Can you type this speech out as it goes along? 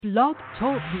Blog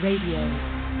Talk Radio.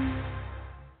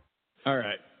 All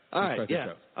right.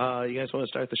 Yeah. You guys want to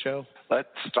start the show? Let's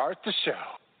start the show.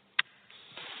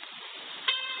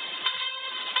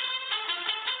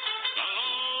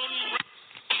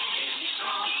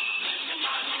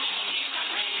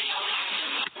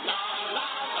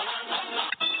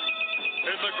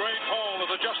 In the great hall of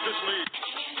the Justice League.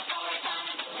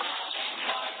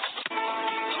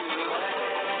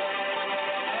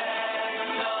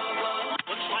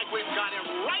 Looks like we've got him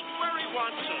right where he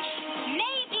wants us.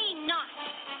 Maybe not.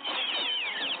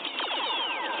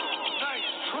 Nice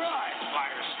try,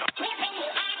 Firestone.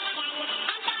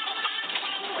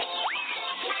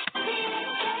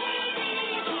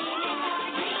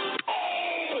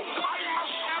 I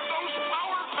must have those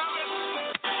power pellets.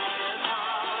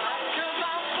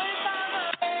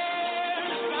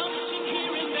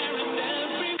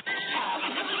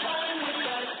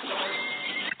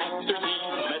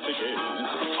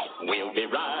 We'll be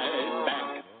right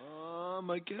back.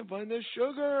 I can't find the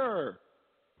sugar.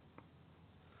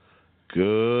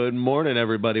 Good morning,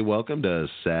 everybody. Welcome to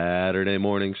Saturday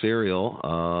Morning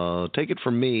Cereal. Take it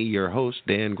from me, your host,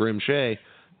 Dan Grim Shea.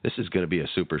 This is going to be a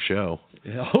super show.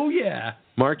 Oh, yeah.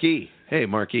 Marke. Hey,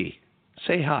 Marke.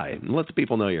 Say hi. Let the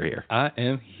people know you're here. I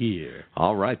am here.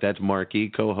 All right. That's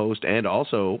Marke, co-host, and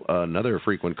also another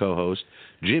frequent co-host,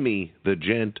 Jimmy the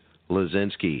Gent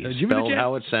Lazinski. Spelled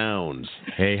how it sounds.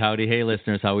 Hey, howdy, hey,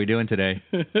 listeners. How are we doing today?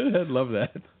 I love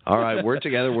that. All right. We're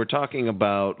together. We're talking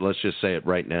about, let's just say it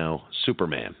right now,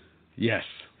 Superman. Yes.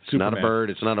 It's not a bird.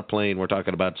 It's not a plane. We're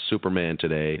talking about Superman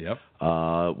today. Yep.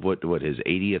 What his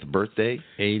 80th birthday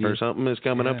 80. or something is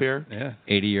coming up here? Yeah.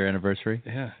 80-year anniversary.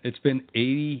 Yeah. It's been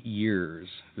 80 years.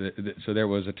 So there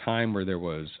was a time where there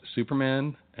was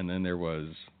Superman, and then there was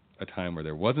a time where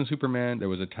there wasn't Superman. There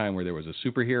was a time where there was a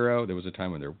superhero. There was a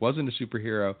time when there wasn't a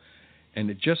superhero.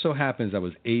 And it just so happens that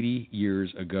was 80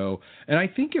 years ago. And I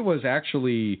think it was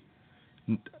actually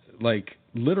like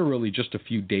literally just a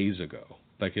few days ago.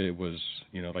 Like it was,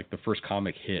 like the first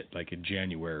comic hit like in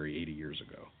January 80 years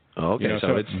ago. Oh, okay,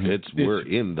 so it's we're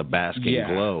in the basking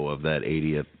glow of that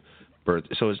 80th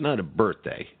birthday. So it's not a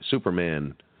birthday.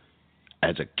 Superman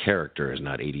as a character is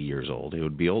not 80 years old. He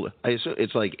would be old.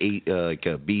 It's like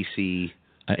BC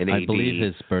and AD. I believe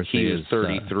his birthday is is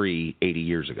 33 80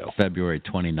 years ago. February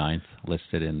 29th,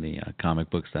 listed in the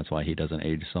comic books. That's why he doesn't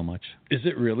age so much. Is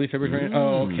it really February 29th?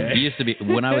 Oh, okay. He used to be,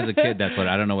 when I was a kid, that's what,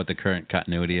 I don't know what the current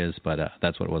continuity is, but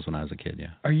that's what it was when I was a kid,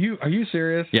 yeah. Are you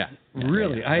serious? Yeah.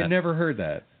 Really? Yeah. I had never heard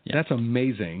that. Yeah. That's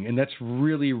amazing. And that's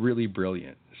really, really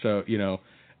brilliant. So,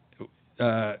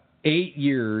 8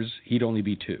 years, he'd only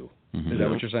be 2. Mm-hmm. Is that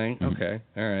what you're saying? Mm-hmm. Okay.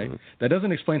 All right. That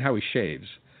doesn't explain how he shaves,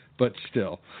 but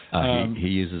still. He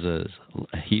uses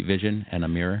a heat vision and a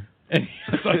mirror. I've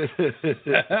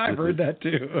heard that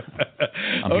too.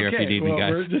 I'm here if you need me,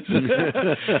 guys.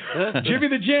 Jimmy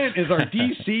the Gent is our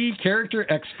DC character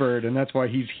expert, and that's why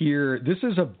he's here. This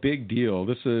is a big deal.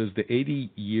 This is the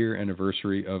 80-year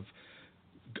anniversary of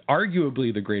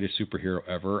arguably the greatest superhero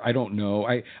ever. I don't know.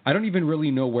 I don't even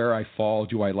really know where I fall.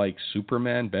 Do I like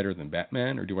Superman better than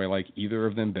Batman, or do I like either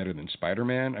of them better than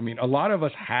Spider-Man? I mean, a lot of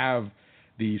us have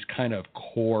these kind of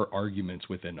core arguments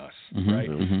within us, right?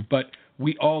 Mm-hmm. But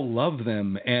we all love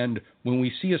them, and when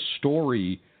we see a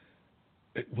story,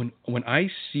 when I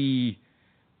see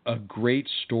a great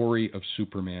story of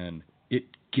Superman, it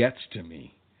gets to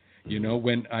me.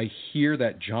 When I hear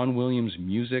that John Williams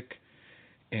music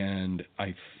and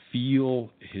I feel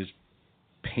his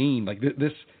pain, like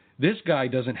this guy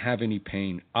doesn't have any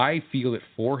pain. I feel it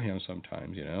for him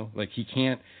sometimes, like he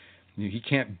can't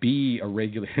be a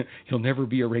regular. He'll never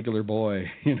be a regular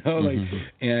boy,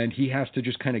 and he has to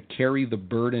just kind of carry the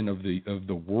burden of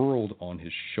the world on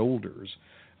his shoulders,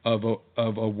 of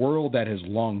a world that has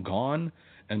long gone,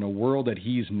 and a world that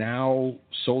he's now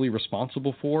solely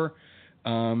responsible for.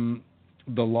 The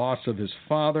loss of his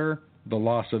father, the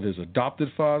loss of his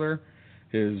adopted father,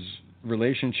 his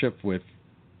relationship with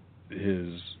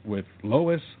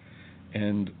Lois,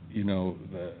 and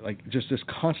just this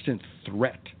constant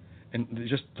threat. And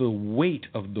just the weight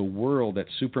of the world that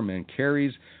Superman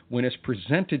carries when it's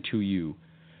presented to you,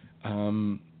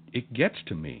 it gets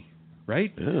to me,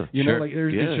 right? Yeah,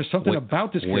 there's just something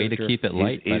about this way character. to keep it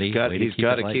light, buddy. He's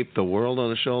got to keep the world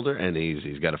on his shoulder, and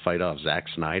he's got to fight off Zack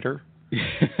Snyder.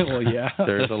 Well, yeah.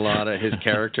 There's a lot of his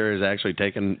character has actually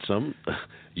taken some,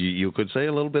 you could say,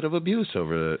 a little bit of abuse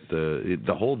over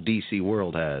the whole DC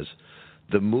world has.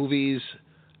 The movies,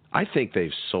 I think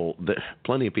they've sold.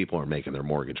 Plenty of people are making their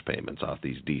mortgage payments off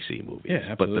these DC movies,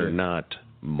 but they're not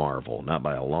Marvel, not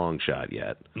by a long shot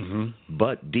yet. Mm-hmm.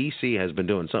 But DC has been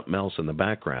doing something else in the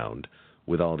background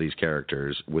with all these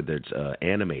characters with its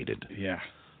animated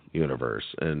universe,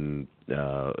 and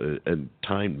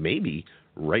timed maybe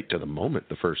right to the moment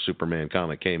the first Superman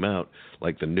comic came out,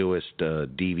 like the newest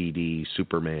DVD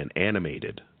Superman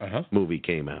animated movie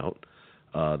came out.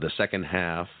 The second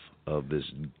half of this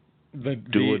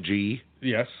duology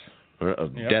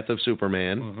of Death of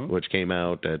Superman, which came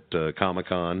out at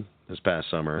Comic-Con this past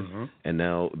summer, and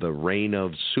now the Reign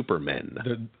of Supermen.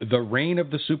 The Reign of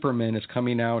the Supermen is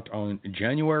coming out on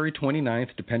January 29th,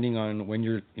 depending on when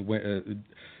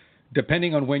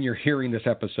you're hearing this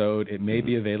episode. It may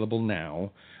be available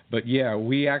now. But yeah,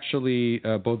 we actually,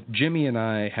 both Jimmy and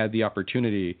I had the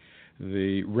opportunity,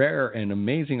 the rare and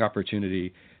amazing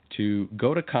opportunity to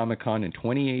go to Comic-Con in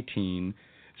 2018,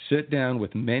 sit down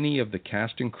with many of the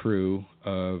cast and crew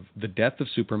of The Death of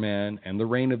Superman and The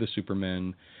Reign of the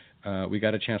Supermen. We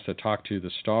got a chance to talk to the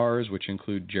stars, which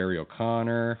include Jerry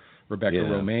O'Connor, Rebecca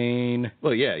Romijn.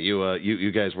 Well, yeah,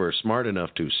 you guys were smart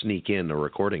enough to sneak in a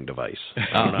recording device.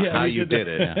 I don't know how you did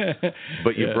it,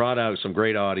 but you brought out some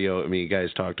great audio. I mean, you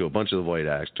guys talked to a bunch of the voice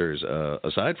actors.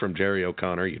 Aside from Jerry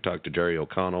O'Connor, you talked to Jerry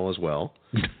O'Connell as well.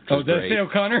 Oh, did I say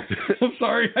O'Connor? I'm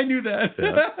sorry, I knew that.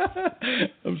 Yeah.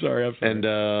 I'm sorry.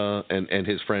 And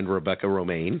his friend Rebecca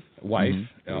Romijn, wife,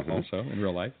 also in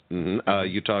real life.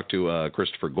 You talked to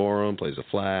Christopher Gorham, plays the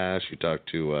Flash. You talked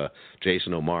to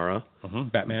Jason O'Mara,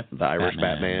 Batman, the Irish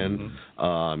Batman.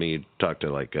 I mean, you talked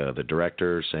to like the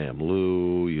director Sam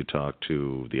Liu. You talked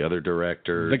to the other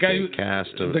director, the guy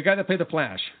the guy that played the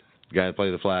Flash. The guy that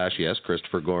played the Flash, yes,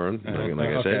 Christopher Gorham. Like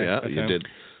I said, you did.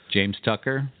 James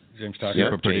Tucker. James Tucker.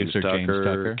 Super producer James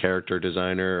Tucker. Character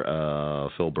designer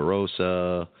Phil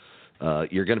Barossa.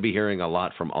 You're going to be hearing a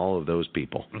lot from all of those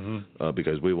people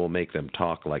because we will make them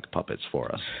talk like puppets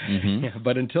for us. Yeah,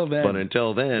 but until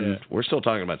then, we're still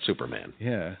talking about Superman.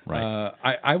 Yeah, right.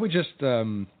 I would just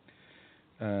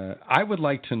I would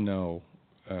like to know,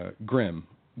 Grim,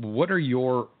 what are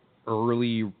your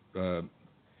early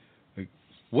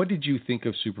what did you think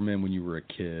of Superman when you were a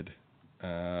kid?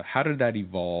 How did that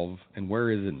evolve, and where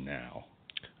is it now?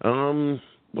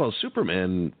 Well,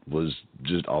 Superman was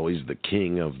just always the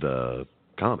king of the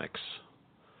comics.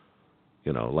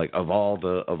 You know, like of all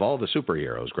the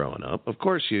superheroes growing up. Of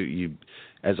course, you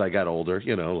as I got older,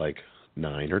 you know, like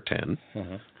 9 or 10,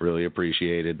 really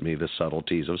appreciated the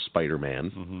subtleties of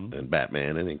Spider-Man and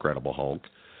Batman and Incredible Hulk.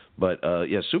 But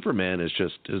Superman is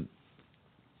just.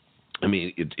 I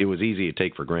mean, it was easy to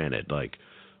take for granted. Like,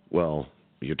 well.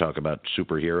 You talk about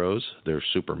superheroes. There's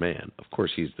Superman. Of course,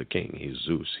 he's the king. He's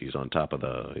Zeus. He's on top of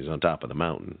the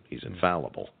mountain. He's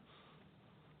infallible.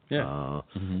 Yeah.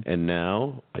 And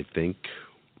now I think,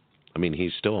 I mean,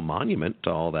 he's still a monument to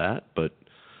all that. But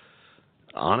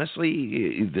honestly,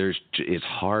 it's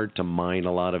hard to mine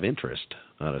a lot of interest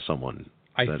out of someone.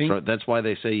 That's why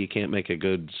they say you can't make a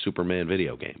good Superman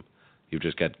video game. You've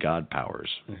just got God powers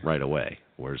right away.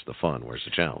 Where's the fun? Where's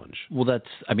the challenge? Well, that's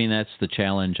the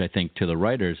challenge, I think, to the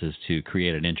writers is to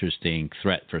create an interesting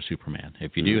threat for Superman.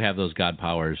 If you do have those God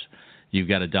powers, you've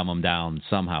got to dumb them down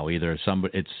somehow. Either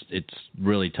it's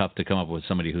really tough to come up with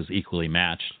somebody who's equally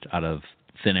matched out of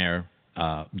thin air,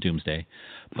 Doomsday,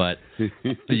 but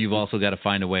you've also got to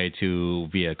find a way to,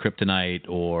 via kryptonite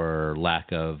or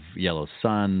lack of yellow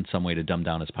sun, some way to dumb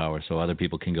down his power so other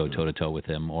people can go toe-to-toe with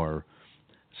him, or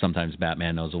sometimes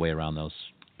Batman knows a way around those.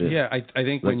 Yeah, I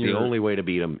think when the only way to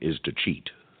beat him is to cheat,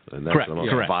 and that's the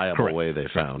most viable way they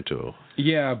found to.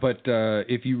 Yeah, but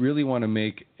if you really want to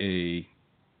make the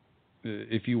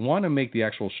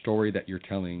actual story that you're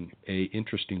telling a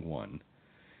interesting one,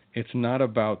 it's not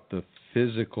about the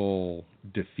physical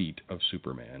defeat of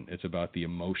Superman. It's about the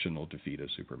emotional defeat of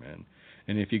Superman.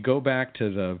 And if you go back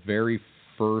to the very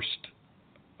first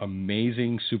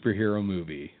amazing superhero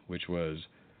movie, which was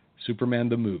Superman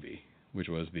the movie, which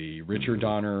was the Richard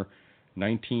Donner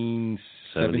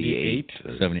 1978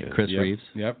 Chris Reeves.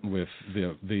 Yep, with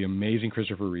the amazing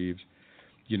Christopher Reeves.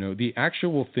 You know, the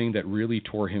actual thing that really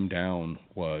tore him down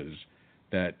was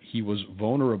that he was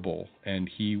vulnerable and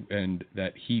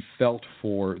that he felt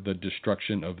for the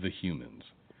destruction of the humans.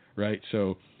 Right?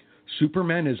 So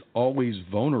Superman is always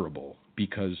vulnerable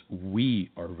because we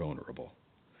are vulnerable.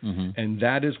 And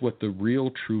that is what the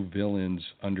real true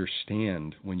villains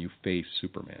understand when you face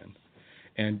Superman.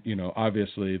 And, you know,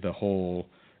 obviously the whole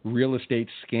real estate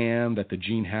scam that the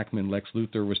Gene Hackman Lex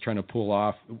Luthor was trying to pull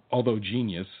off, although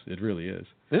genius, it really is.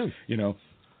 Yeah. You know,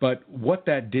 but what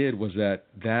that did was that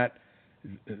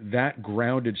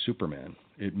grounded Superman.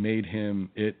 It made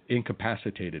him, it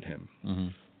incapacitated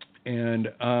him. And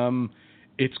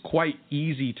it's quite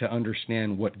easy to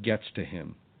understand what gets to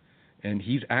him. And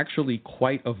he's actually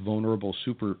quite a vulnerable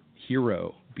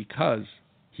superhero because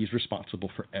he's responsible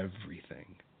for everything.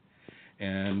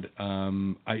 And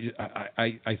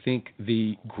I think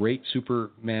the great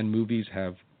Superman movies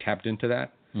have tapped into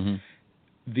that. Mm-hmm.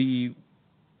 The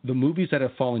movies that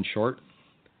have fallen short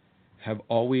have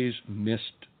always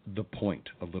missed the point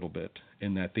a little bit,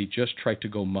 in that they just tried to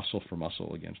go muscle for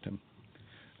muscle against him.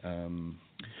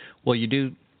 Well, you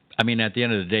do. I mean, at the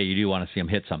end of the day, you do want to see him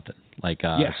hit something, like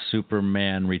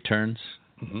Superman Returns.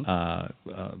 Mm-hmm.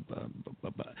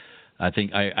 I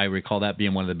think I recall that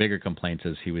being one of the bigger complaints,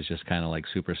 is he was just kind of like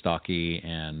super stocky,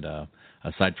 and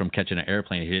aside from catching an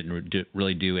airplane, he didn't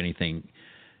really do anything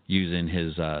using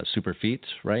his super feats,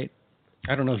 right?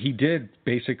 I don't know. He did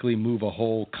basically move a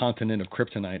whole continent of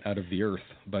kryptonite out of the Earth,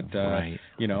 but Right.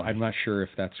 I'm not sure if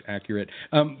that's accurate.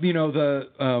 I'm But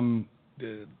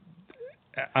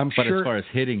sure. as far as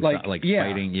hitting,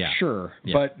 fighting, yeah, sure.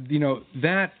 Yeah. But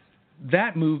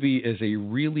that movie is a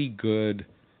really good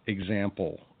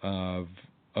example of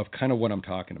kind of what I'm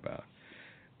talking about.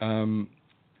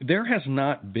 There has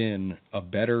not been a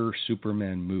better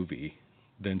Superman movie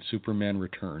than Superman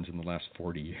Returns in the last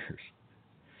 40 years.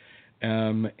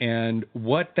 And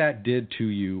what that did to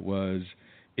you was,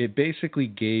 it basically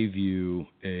gave you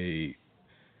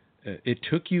it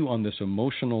took you on this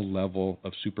emotional level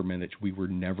of Superman that we were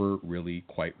never really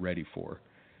quite ready for.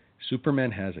 Superman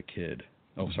has a kid.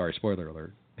 Oh, sorry, spoiler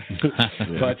alert.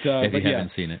 But if you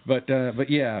haven't seen it. But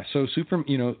yeah, so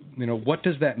what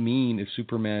does that mean if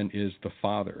Superman is the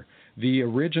father? The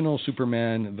original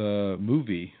Superman, the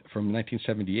movie from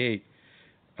 1978,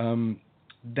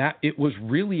 that it was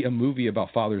really a movie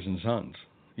about fathers and sons,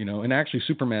 and actually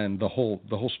Superman, the whole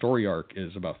story arc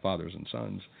is about fathers and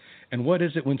sons. And what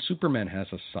is it when Superman has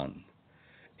a son?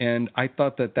 And I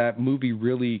thought that movie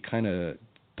really kind of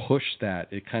pushed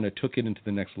that. It kind of took it into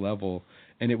the next level,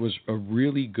 and it was a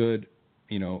really good,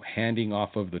 handing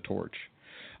off of the torch.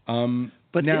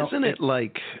 But now, isn't it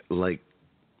like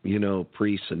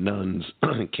priests and nuns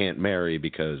can't marry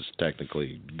because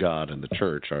technically God and the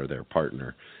church are their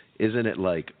partner? Isn't it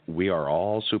like we are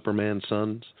all Superman's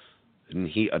sons? Didn't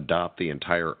he adopt the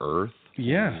entire Earth?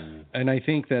 Yeah, and I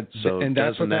think that. So and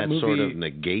that's doesn't what that that movie, sort of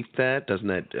negate that? Doesn't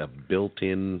that a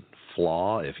built-in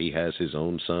flaw if he has his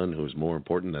own son who's more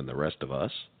important than the rest of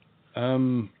us?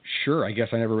 Sure. I guess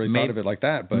I never really thought of it like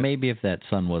that. But maybe if that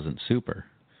son wasn't super.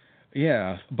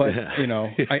 Yeah, but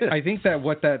I think that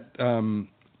what that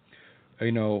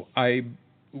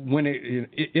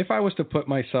if I was to put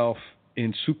myself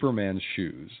in Superman's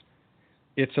shoes,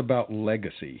 it's about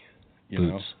legacy,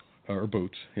 Boots. Or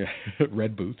boots, yeah,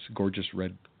 red boots, glorious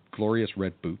red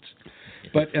boots.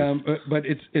 But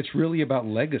it's really about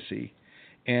legacy,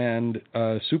 and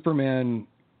Superman,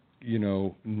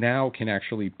 now can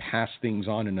actually pass things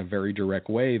on in a very direct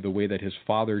way, the way that his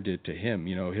father did to him.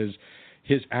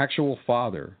 His actual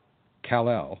father,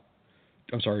 Jor-El.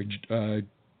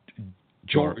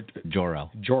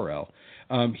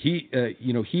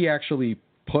 He actually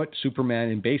put Superman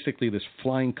in basically this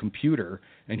flying computer,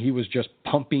 and he was just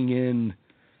pumping in,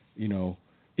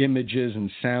 images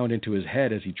and sound into his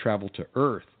head as he traveled to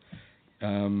Earth.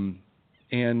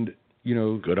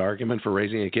 Good argument for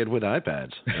raising a kid with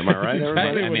iPads. Am I right,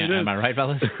 everybody? Am I right,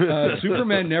 fellas?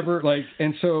 Superman never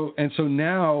and so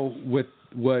now what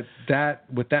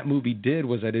that movie did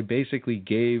was that it basically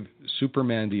gave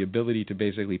Superman the ability to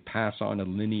basically pass on a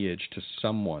lineage to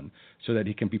someone so that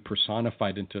he can be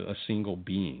personified into a single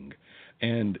being.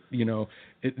 And,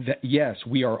 yes,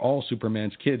 we are all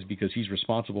Superman's kids because he's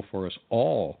responsible for us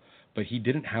all, but he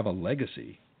didn't have a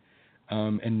legacy.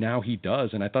 And now he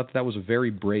does. And I thought that was a very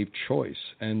brave choice.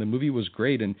 And the movie was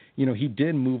great. And, he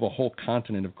did move a whole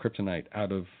continent of kryptonite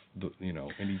out of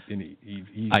and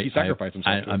he sacrificed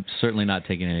himself. I'm certainly not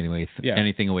taking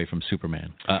anything away from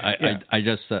Superman. I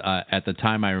just at the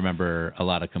time I remember a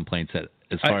lot of complaints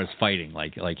as far as fighting,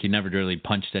 like he never really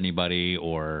punched anybody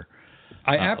or.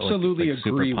 I absolutely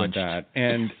agree with that,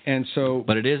 and so.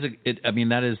 But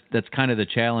that's kind of the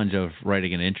challenge of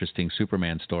writing an interesting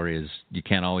Superman story is you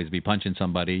can't always be punching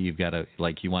somebody. You've got to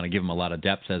you want to give him a lot of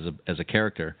depth as a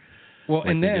character. Well,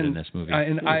 and then in this movie.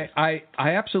 I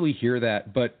absolutely hear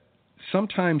that, but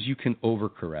sometimes you can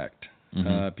overcorrect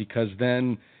because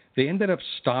then they ended up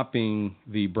stopping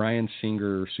the Bryan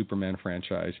Singer Superman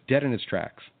franchise dead in its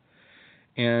tracks.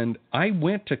 And I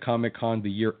went to Comic-Con the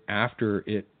year after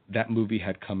that movie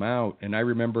had come out, and I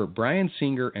remember Bryan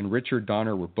Singer and Richard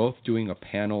Donner were both doing a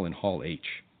panel in Hall H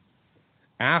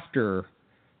after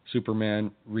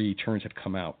Superman Returns had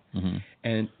come out. Mm-hmm.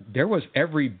 And there was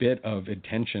every bit of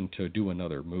intention to do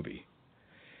another movie.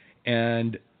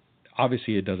 And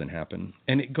obviously it doesn't happen.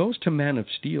 And it goes to Man of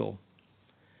Steel.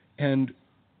 And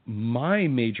my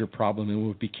major problem, and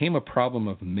what became a problem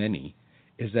of many,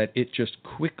 is that it just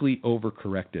quickly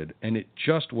overcorrected, and it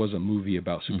just was a movie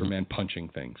about Superman punching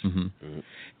things.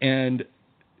 And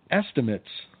estimates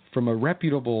from a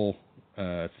reputable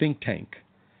think tank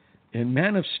in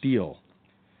Man of Steel,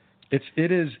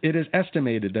 it is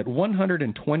estimated that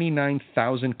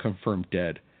 129,000 confirmed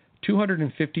dead,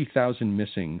 250,000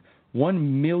 missing,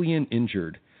 1 million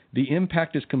injured. The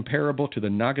impact is comparable to the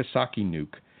Nagasaki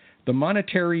nuke. The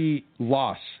monetary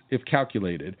loss, if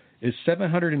calculated, is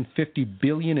 $750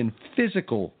 billion in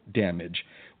physical damage,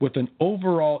 with an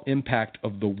overall impact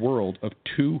of the world of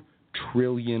 $2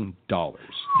 trillion.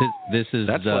 This is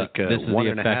That's like this is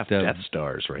 1.5 the Death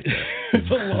Stars right there. It's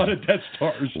a lot of Death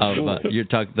Stars. You're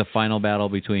talking the final battle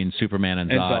between Superman and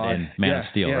Zod in Man of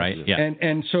Steel, right? Yeah.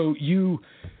 And so you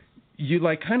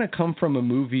like kind of come from a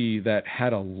movie that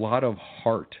had a lot of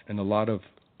heart and a lot of,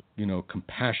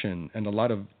 compassion and a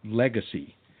lot of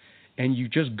legacy, and you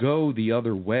just go the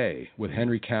other way with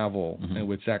Henry Cavill and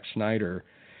with Zack Snyder,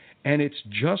 and it's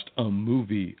just a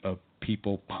movie of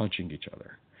people punching each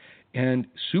other. And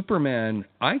Superman,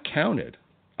 I counted,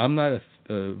 I'm not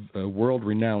a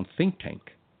world-renowned think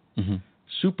tank.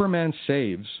 Superman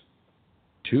saves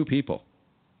 2 people.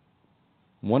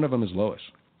 One of them is Lois.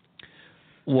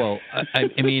 Well, I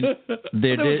mean,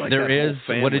 there is.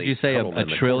 What did you say?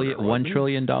 $1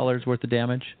 trillion worth of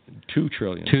damage. $2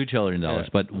 trillion. $2 trillion.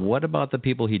 But what about the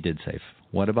people he did save?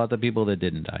 What about the people that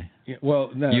didn't die? Yeah,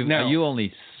 well, you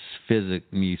only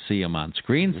physically see them on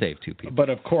screen save 2 people. But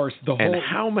of course, And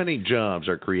how many jobs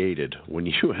are created when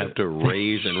you have to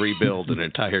raise and rebuild an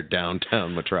entire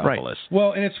downtown metropolis? Right.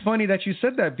 Well, and it's funny that you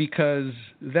said that, because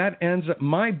that ends up,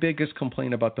 my biggest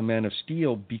complaint about the Man of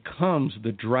Steel becomes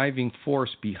the driving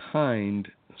force behind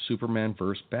Superman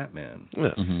versus Batman.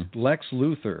 Yeah. Lex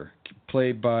Luthor,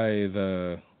 played by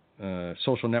the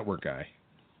Social Network guy.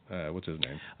 What's his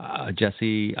name?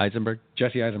 Jesse Eisenberg.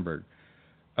 Jesse Eisenberg.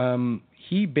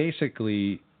 He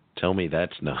basically... Tell me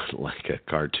that's not like a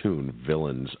cartoon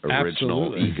villain's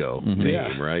original ego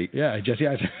name, right? Yeah, Jesse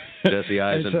Eisenberg. Jesse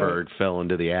Eisenberg fell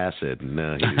into the acid, and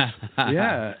now he's...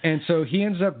 Yeah, and so he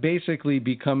ends up basically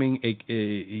becoming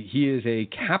he is a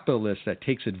capitalist that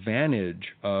takes advantage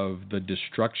of the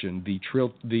destruction,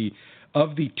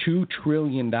 of the $2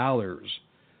 trillion.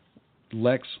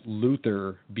 Lex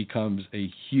Luthor becomes a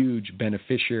huge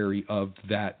beneficiary of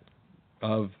that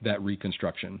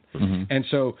reconstruction. And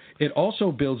so it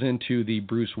also builds into the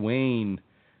Bruce Wayne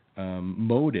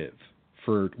motive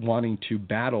for wanting to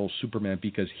battle Superman,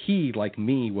 because he, like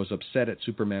me, was upset at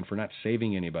Superman for not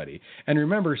saving anybody. And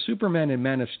remember, Superman in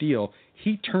Man of Steel,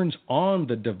 he turns on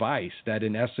the device that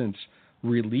in essence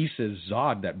releases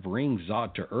Zod, that brings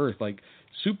Zod to Earth. Like,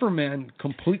 Superman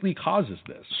completely causes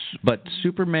this. But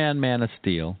Superman, Man of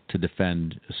Steel, to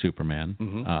defend Superman,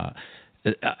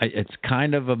 it's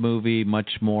kind of a movie much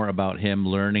more about him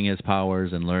learning his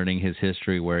powers and learning his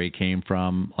history, where he came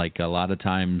from. Like, a lot of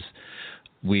times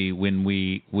with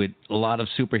a lot of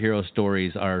superhero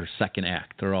stories are second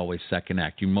act. They're always second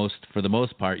act. For the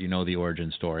most part, the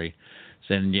origin story.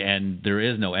 And there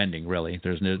is no ending, really.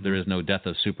 There is no death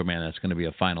of Superman that's going to be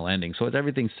a final ending. So it's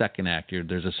everything second act.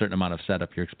 There's a certain amount of setup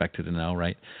you're expected to know,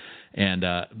 right? And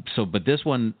but this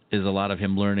one is a lot of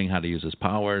him learning how to use his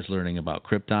powers, learning about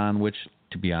Krypton, which,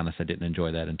 to be honest, I didn't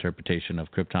enjoy that interpretation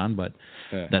of Krypton, but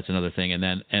that's another thing. And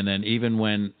then even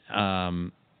when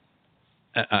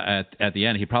at the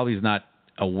end, he probably is not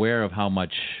aware of how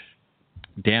much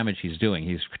damage he's doing.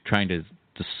 He's trying to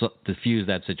diffuse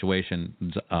that situation,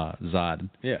 Zod.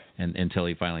 Yeah. And until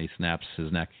he finally snaps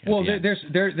his neck. Well,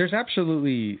 there's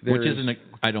absolutely which isn't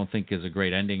I don't think is a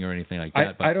great ending or anything like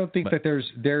that. I don't think that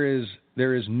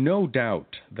there is no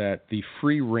doubt that the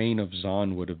free reign of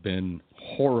Zod would have been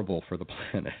horrible for the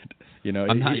planet. He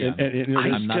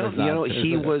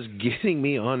was getting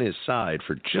me on his side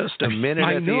for just a minute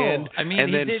at the end,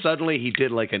 and then suddenly he did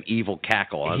like an evil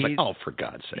cackle. I was like, oh, for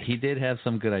God's sake. He did have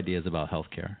some good ideas about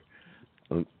healthcare.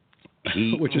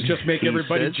 Which is just make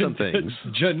everybody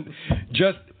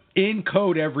just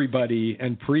encode everybody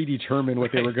and predetermine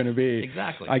what they were going to be.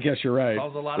 Exactly. I guess you're right.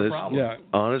 Solves a lot of problems. Yeah.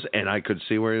 Honest, and I could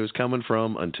see where he was coming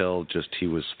from until just he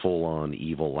was full on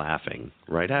evil laughing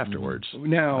right afterwards.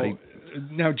 Now,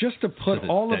 just to put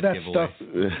all of that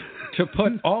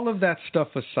stuff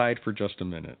aside for just a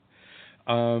minute.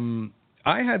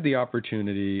 I had the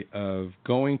opportunity of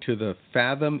going to the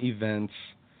Fathom Events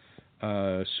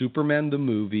Superman the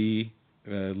movie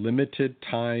limited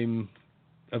time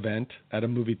event at a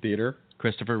movie theater.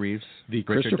 Christopher Reeves, the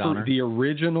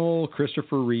original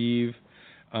Christopher Reeve,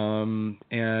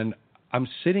 and I'm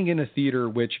sitting in a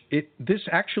theater, this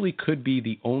actually could be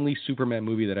the only Superman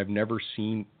movie that I've never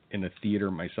seen in a theater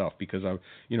myself, because I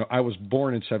was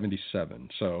born in '77,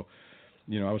 so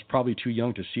I was probably too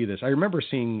young to see this. I remember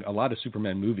seeing a lot of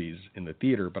Superman movies in the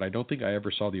theater, but I don't think I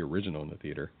ever saw the original in the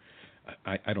theater.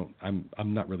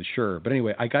 I'm not really sure, but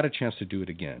anyway, I got a chance to do it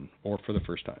again, or for the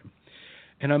first time,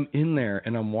 and I'm in there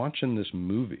and I'm watching this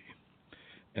movie,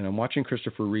 and I'm watching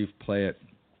Christopher Reeve play it.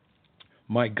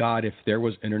 My God, if there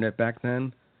was internet back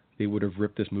then, they would have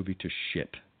ripped this movie to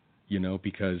shit,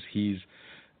 because he's,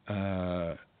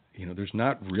 there's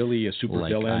not really a super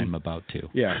villain. Like I'm about to.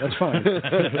 Yeah, that's fine.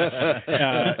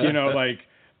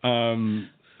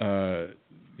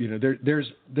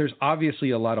 There's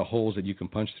obviously a lot of holes that you can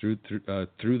punch through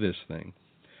this thing,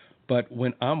 but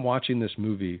when I'm watching this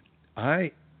movie,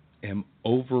 I am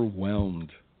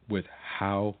overwhelmed with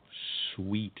how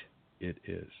sweet it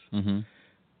is. Mm-hmm.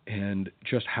 And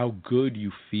just how good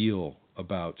you feel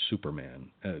about Superman,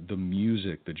 the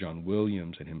music, the John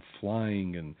Williams, and him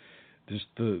flying, and just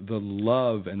the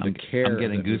love and the care. I'm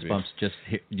getting goosebumps just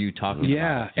you talking about it.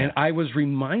 Yeah, and I was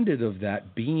reminded of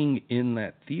that being in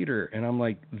that theater, and I'm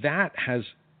like, that has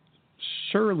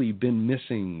surely been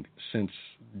missing since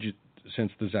the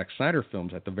Zack Snyder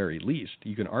films, at the very least.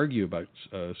 You can argue about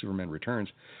Superman Returns,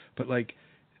 but like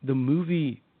the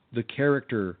movie, the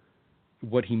character,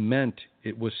 what he meant,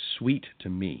 it was sweet to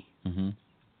me. Mm-hmm.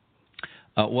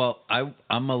 Well,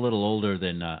 I'm a little older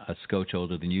than a scotch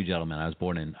older than you gentlemen. I was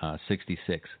born in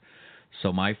 '66,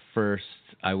 so I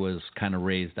was kind of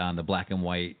raised on the black and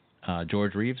white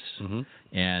George Reeves, mm-hmm.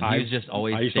 and he was just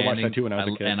always. I used to watch that too when I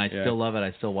was a kid, and I still love it.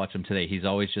 I still watch him today. He's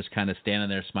always just kind of standing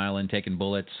there, smiling, taking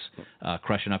bullets,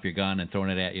 crushing up your gun and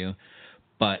throwing it at you.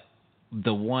 But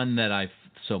the one that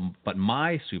but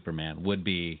my Superman would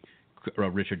be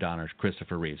Richard Donner's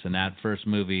Christopher Reeves. In that first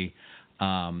movie,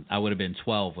 I would have been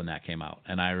 12 when that came out.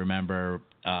 And I remember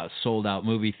sold out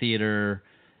movie theater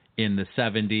in the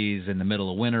 70s in the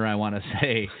middle of winter, I want to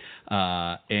say.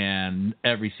 And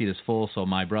every seat is full. So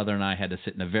my brother and I had to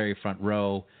sit in the very front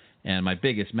row. And my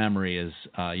biggest memory is,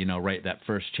 right that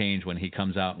first change when he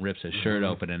comes out and rips his shirt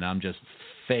open. And I'm just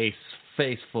face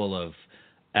full of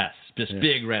S, just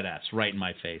big red S right in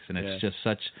my face. And it's just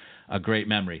such a great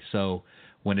memory. So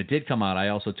when it did come out, I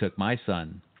also took my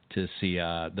son to see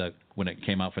when it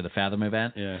came out for the Fathom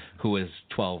event, who was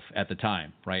 12 at the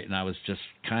time, right? And I was just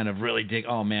kind of really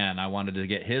oh man, I wanted to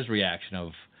get his reaction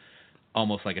of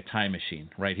almost like a time machine,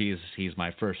 right? He's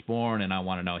my firstborn, and I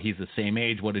want to know, he's the same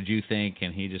age, what did you think?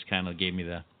 And he just kind of gave me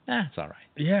it's all right.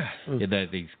 Yeah.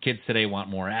 These kids today want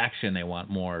more action, they want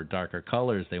more darker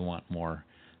colors, they want more,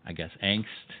 I guess, angst.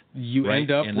 You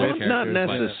end up with not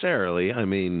necessarily. I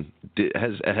mean,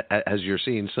 has your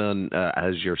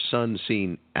son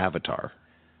seen Avatar?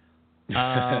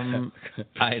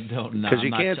 I don't know. Because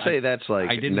you can't say that's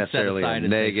like necessarily a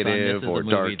negative or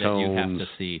dark tones. You have to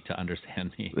see to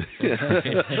understand me.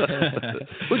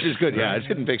 Which is good. Yeah, I just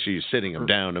couldn't picture you sitting him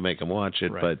down to make him watch it.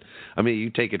 Right. But I mean, you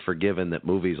take it for given that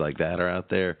movies like that are out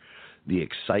there. The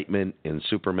excitement in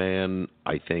Superman,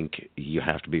 I think you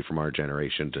have to be from our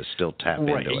generation to still tap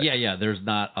into it. Yeah. There's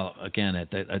not, again,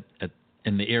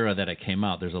 in the era that it came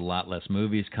out, there's a lot less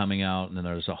movies coming out, and then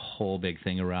there's a whole big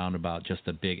thing around about just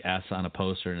a big S on a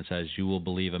poster, and it says, "You will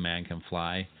believe a man can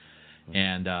fly."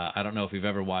 And I don't know if you've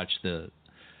ever watched the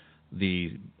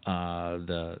behind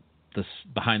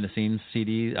the scenes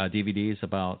DVDs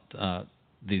about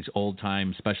these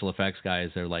old-time special effects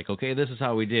guys. They're like, okay, this is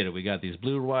how we did it. We got these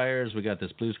blue wires, we got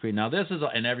this blue screen. Now this is,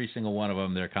 and every single one of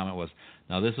them, their comment was,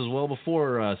 now this is well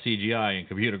before CGI and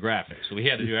computer graphics. So we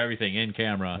had to do everything in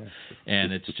camera,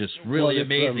 and it's just really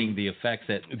amazing the effects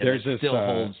that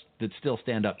still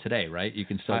stand up today, right? You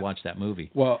can still watch that movie.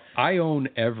 Well, I own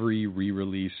every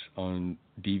re-release on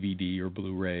DVD or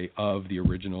Blu-ray of the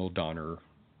original Donner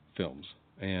films.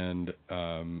 And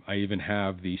I even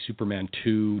have the Superman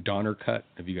 2 Donner cut.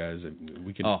 If you guys,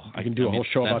 I can do a whole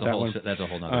show about that one. That's a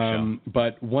whole nother show.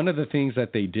 But one of the things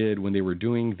that they did when they were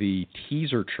doing the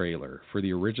teaser trailer for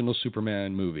the original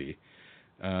Superman movie,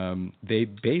 they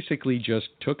basically just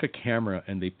took a camera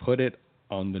and they put it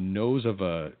on the nose of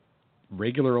a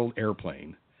regular old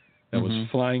airplane that was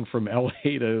flying from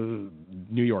L.A. to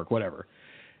New York, whatever.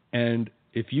 And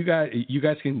if you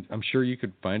guys can, I'm sure you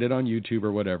could find it on YouTube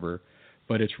or whatever.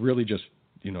 But it's really just,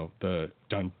 the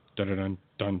dun dun dun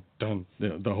dun dun,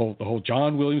 the whole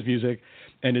John Williams music,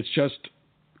 and it's just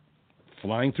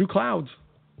flying through clouds,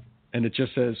 and it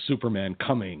just says Superman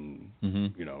coming,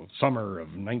 summer of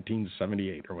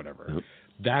 1978 or whatever.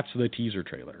 That's the teaser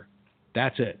trailer.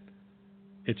 That's it.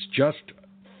 It's just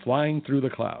flying through the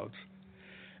clouds,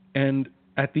 and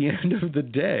at the end of the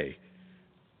day,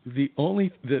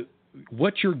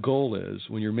 what your goal is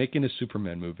when you're making a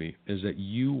Superman movie is that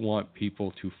you want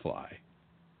people to fly.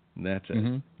 And that's it.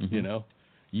 Mm-hmm. You know,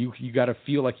 you got to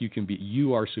feel like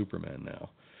you are Superman now.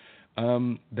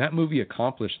 That movie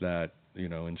accomplished that, you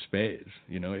know, in spades.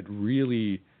 You know,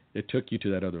 it took you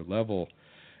to that other level.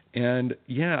 And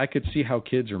yeah, I could see how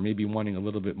kids are maybe wanting a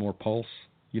little bit more pulse,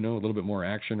 you know, a little bit more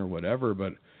action or whatever,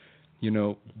 but you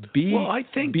know, be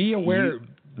aware.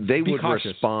 They would cautious.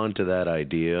 respond to that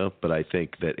idea, but I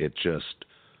think that it just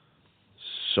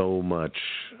so much.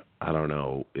 I don't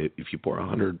know if you pour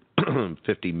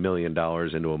 $150 million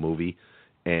into a movie,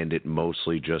 and it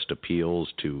mostly just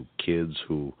appeals to kids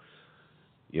who,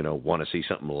 you know, want to see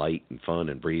something light and fun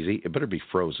and breezy. It better be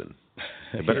Frozen.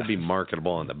 It better be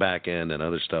marketable on the back end and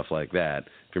other stuff like that.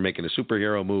 If you're making a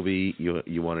superhero movie,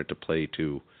 you want it to play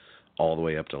to all the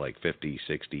way up to like 50,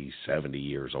 60, 70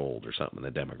 years old or something, the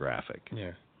demographic.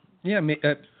 Yeah. I think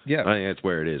that's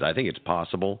where it is. I think it's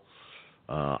possible.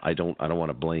 I don't want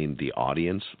to blame the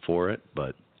audience for it,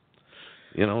 but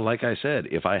you know, like I said,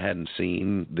 if I hadn't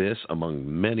seen this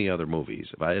among many other movies,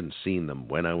 if I hadn't seen them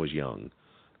when I was young,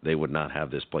 they would not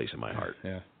have this place in my heart.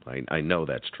 Yeah. I know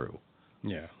that's true.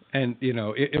 Yeah. And you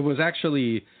know, it was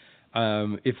actually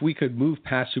if we could move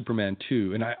past Superman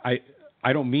 2, and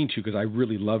I don't mean to because I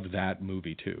really loved that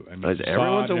movie too. I mean,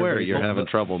 everyone's aware you're having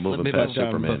trouble moving past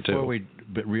Superman too.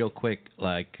 But real quick,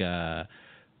 like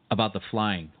about the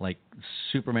flying, like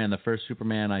Superman, the first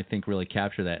Superman, I think really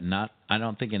captured that. I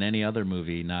don't think in any other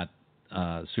movie, not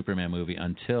Superman movie,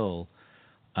 until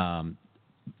Man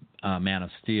of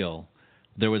Steel,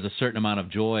 there was a certain amount of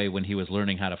joy when he was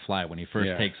learning how to fly. When he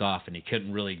first takes off and he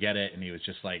couldn't really get it, and he was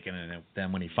just like, and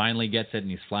then when he finally gets it and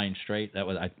he's flying straight, that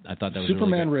was I thought that was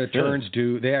Superman really good.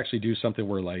 Returns. They actually do something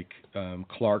where like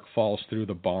Clark falls through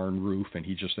the barn roof and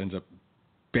he just ends up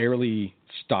barely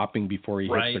stopping before he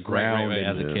hits the ground. Right,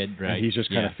 as a kid, right? And he's just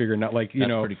kind of figuring out, like, you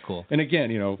know, pretty cool. And again,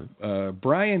 you know,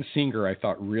 Bryan Singer, I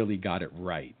thought really got it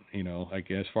right. You know, like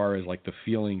as far as like the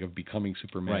feeling of becoming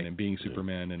Superman and being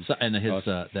Superman, and his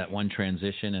that one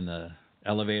transition in the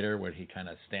elevator where he kind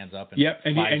of stands up and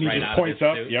and he just points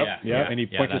up, and he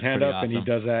points his hand up and he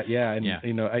does that, and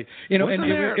you know, and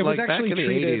it was like actually back in the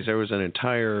treated... 80s. There was an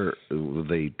entire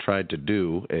they tried to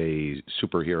do a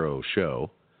superhero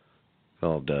show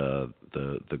called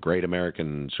the Great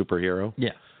American Superhero. Yeah.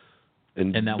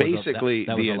 And that basically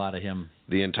was a lot of him.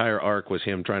 The entire arc was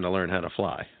him trying to learn how to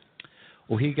fly.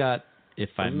 Well, he got, if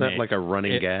I Isn't may, that like a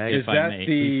running gag? If I may,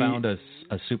 he found a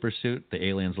super suit. The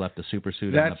aliens left a super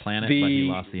suit on the planet, but he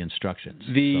lost the instructions.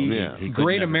 The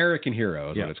Great American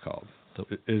Hero is what it's called.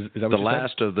 Is that what the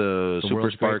last of the super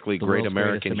sparkly Great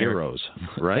American Heroes,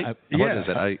 right? What is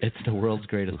it? It's the world's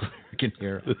greatest American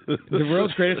hero. The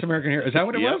world's greatest American hero. Is that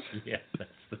what it was? Yeah.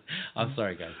 I'm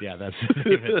sorry, guys. Yeah, that's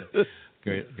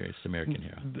greatest American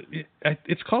hero.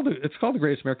 It's called the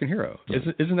Greatest American Hero. Yeah.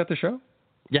 Isn't that the show?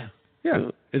 Yeah. Yeah.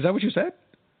 Is that what you said?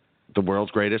 The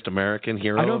world's greatest American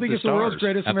hero. I don't think it's the world's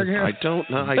greatest American hero. I don't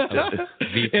know.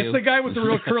 It's the guy with the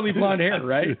real curly blonde hair,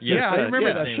 right? I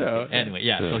remember that show. Anyway,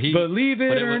 so he, believe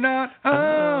it or not,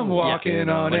 I'm walking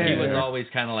on air. He was always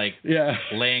kind of like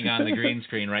laying on the green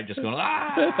screen, right? Just going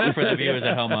for the viewers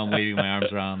at home. I'm waving my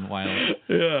arms around while.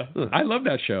 Yeah, I love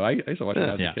that show. I used to watch it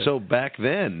as a kid. So back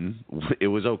then, it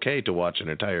was okay to watch an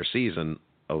entire season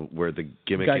where the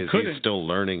gimmick is he's still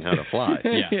learning how to fly.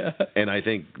 And I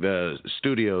think the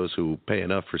studios who pay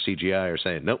enough for CGI are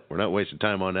saying, nope, we're not wasting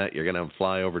time on that. You're going to have him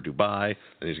fly over Dubai,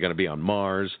 and he's going to be on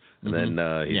Mars, and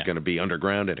then he's going to be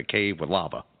underground in a cave with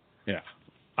lava. Yeah,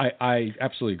 I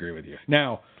absolutely agree with you.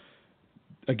 Now,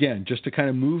 again, just to kind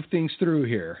of move things through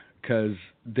here, because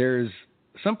there's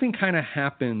something kind of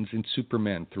happens in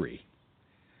Superman 3,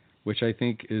 which I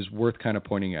think is worth kind of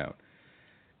pointing out.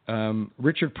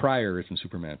 Richard Pryor is in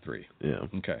Superman 3. Yeah.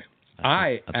 Okay.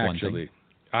 That's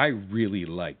I really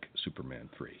like Superman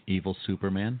 3. Evil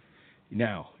Superman?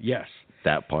 Now, yes.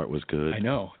 That part was good. I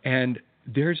know. And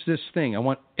there's this thing. I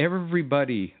want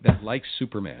everybody that likes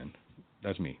Superman,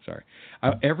 that's me, sorry.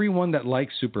 Everyone that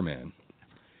likes Superman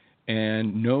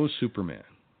and knows Superman,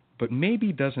 but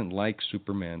maybe doesn't like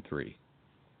Superman 3,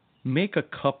 make a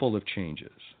couple of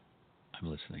changes. I'm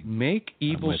listening. Make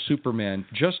evil Superman.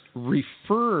 Just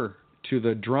refer to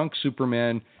the drunk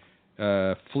Superman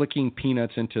flicking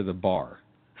peanuts into the bar.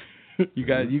 You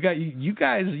guys know what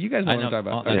I'm talking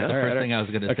about. That's the first thing I was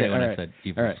going to say when I said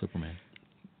evil Superman.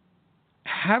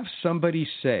 Have somebody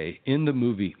say in the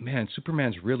movie, man,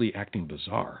 Superman's really acting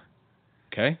bizarre.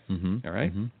 Okay? Mm-hmm. All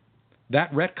right? Mm-hmm.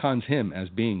 That retcons him as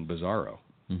being Bizarro.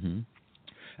 Mm-hmm.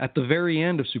 At the very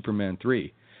end of Superman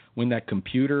 3, when that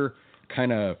computer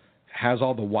kind of has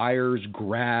all the wires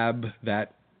grab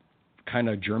that kind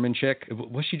of German chick.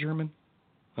 Was she German?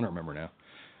 I don't remember now.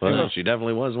 Well, she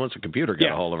definitely was once a computer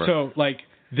got a hold of her. So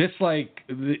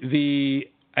the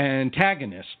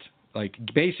antagonist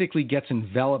basically gets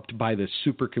enveloped by this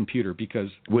supercomputer because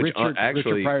Richard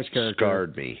Pryor's character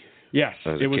scarred me. Yes,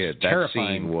 as it a was kid.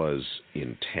 terrifying. That scene was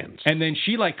intense. And then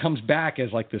she comes back as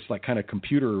this kind of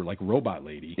computer robot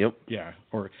lady. Yep. Yeah.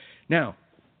 Or now,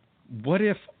 what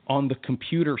if on the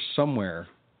computer somewhere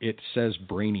it says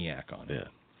Brainiac on it?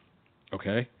 Yeah.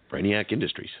 Okay. Brainiac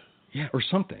Industries. Yeah, or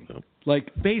something.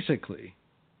 Yep. Basically,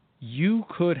 you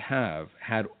could have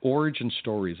had origin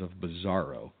stories of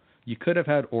Bizarro. You could have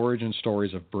had origin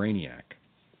stories of Brainiac,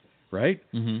 right?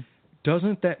 Mm-hmm.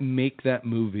 Doesn't that make that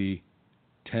movie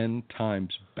 10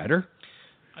 times better?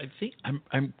 I think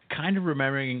I'm kind of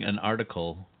remembering an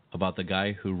article about the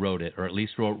guy who wrote it, or at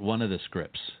least wrote one of the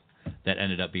scripts that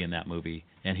ended up being that movie,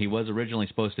 and he was originally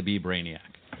supposed to be Brainiac,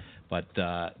 but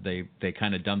they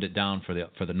kind of dumbed it down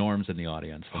for the norms in the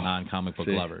audience, the non-comic book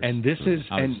lovers. And this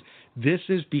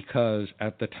is because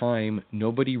at the time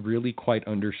nobody really quite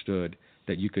understood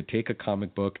that you could take a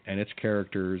comic book and its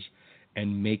characters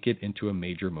and make it into a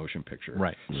major motion picture.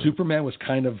 Right. Superman was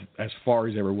kind of as far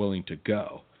as they were willing to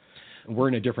go. We're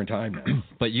in a different time now.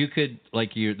 But you could,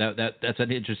 that's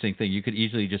an interesting thing. You could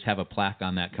easily just have a plaque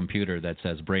on that computer that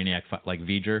says Brainiac, like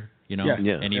V'ger,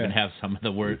 and even have some of the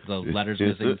letters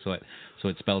missing, so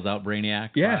it spells out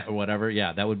Brainiac, or whatever.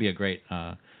 Yeah, that would be a great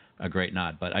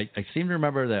nod. But I seem to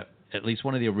remember that at least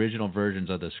one of the original versions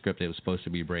of the script, it was supposed to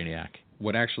be Brainiac.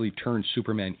 What actually turned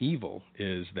Superman evil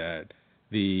is that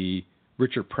the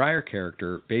Richard Pryor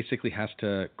character basically has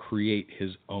to create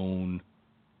his own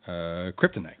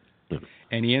kryptonite.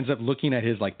 And he ends up looking at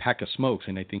his pack of smokes,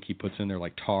 and I think he puts in there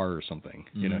tar or something.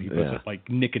 He puts it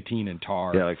nicotine and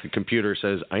tar. Yeah, the computer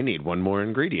says, I need one more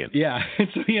ingredient. Yeah, and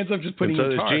so he ends up just putting in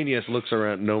tar. So this genius looks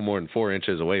around no more than 4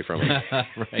 inches away from him.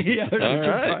 Right. Yeah, there's all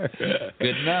right.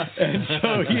 Good enough. And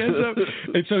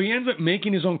so he ends up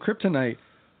making his own kryptonite.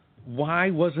 Why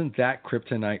wasn't that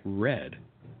kryptonite red?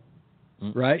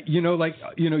 Right?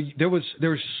 There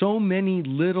was so many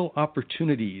little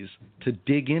opportunities to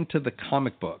dig into the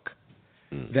comic book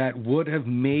that would have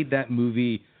made that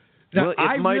movie. Now, Well,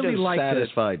 it might have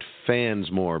satisfied fans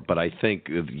more, but I think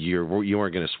you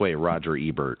weren't going to sway Roger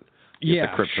Ebert if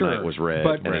the kryptonite was red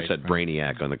and it said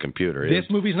Brainiac on the computer. This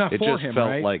movie's not for him, It just felt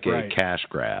right? like a cash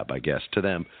grab, I guess, to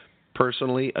them.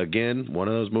 Personally, again, one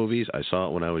of those movies, I saw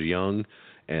it when I was young,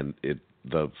 and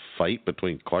the fight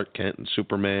between Clark Kent and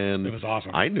Superman. It was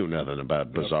awesome. I knew nothing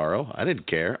about Bizarro. I didn't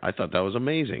care. I thought that was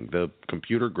amazing. The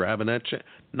computer grabbing that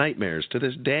nightmares to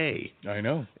this day. I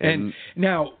know. And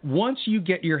now, once you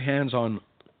get your hands on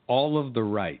all of the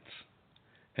rights,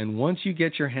 and once you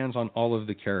get your hands on all of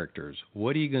the characters,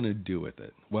 what are you going to do with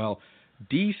it? Well,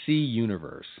 DC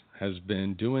Universe has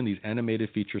been doing these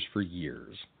animated features for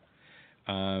years.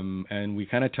 And we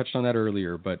kind of touched on that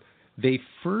earlier, but they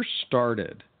first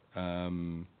started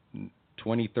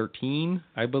 2013,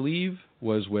 I believe,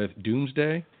 was with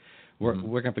Doomsday. We're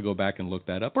going to have to go back and look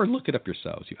that up, or look it up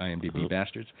yourselves, you IMDb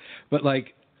bastards. But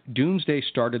Doomsday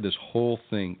started this whole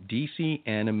thing, DC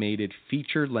animated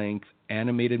feature-length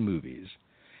animated movies,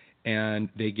 and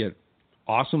they get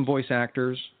awesome voice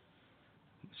actors.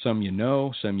 Some you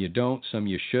know, some you don't, some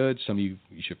you should, some you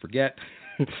should forget.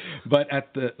 But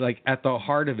at the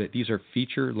heart of it, these are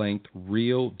feature-length,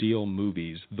 real-deal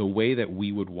movies, the way that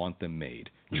we would want them made,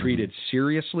 treated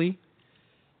seriously,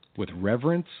 with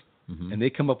reverence, and they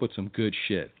come up with some good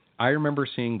shit. I remember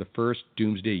seeing the first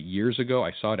Doomsday years ago.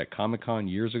 I saw it at Comic-Con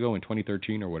years ago in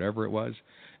 2013 or whatever it was.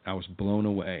 I was blown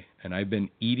away, and I've been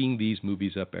eating these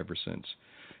movies up ever since.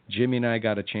 Jimmy and I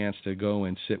got a chance to go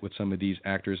and sit with some of these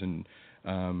actors and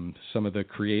some of the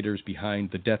creators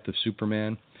behind The Death of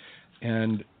Superman.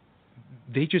 And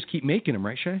they just keep making them,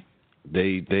 right, Shea?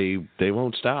 They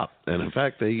won't stop, and in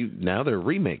fact, they're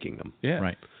remaking them. Yeah,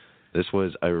 right. This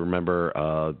was, I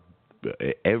remember,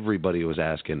 everybody was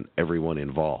asking everyone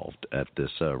involved at this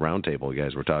roundtable you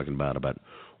guys were talking about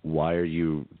why are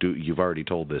you've already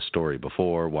told this story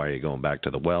before. Why are you going back to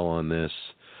the well on this?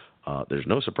 There's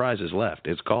no surprises left.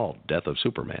 It's called Death of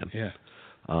Superman. Yeah.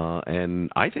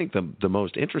 And I think the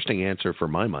most interesting answer for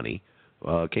my money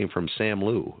came from Sam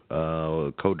Liu,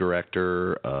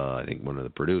 co-director, I think one of the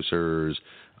producers,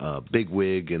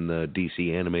 bigwig in the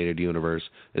DC animated universe,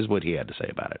 is what he had to say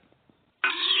about it.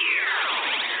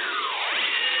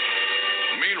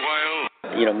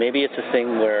 Meanwhile, maybe it's a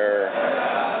thing where,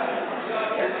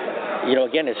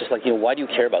 again, it's just why do you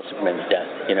care about Superman's death?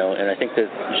 And I think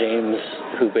that James,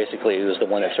 who basically was the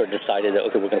one that sort of decided that,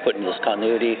 okay, we're going to put in this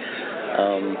continuity,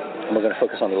 And we're going to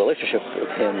focus on the relationship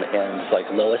with him and like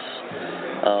Lois,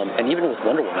 and even with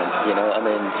Wonder Woman.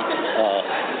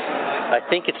 I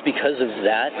think it's because of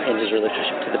that and his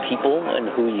relationship to the people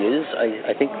and who he is.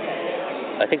 I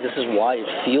think this is why it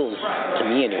feels, to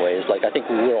me anyways, like I think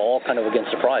we were all kind of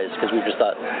against surprise because we just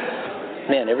thought,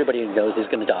 man, everybody knows he's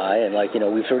going to die, and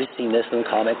we've already seen this in the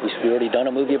comic. We've already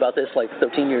done a movie about this like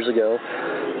 13 years ago.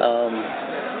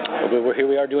 Here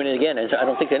we are doing it again, and I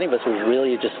don't think any of us was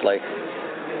really just like,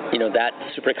 that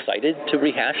super excited to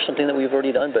rehash something that we've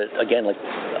already done. But again,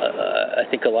 I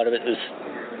think a lot of it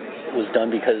was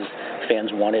done because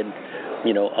fans wanted,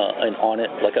 an on it,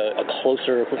 like a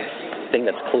closer thing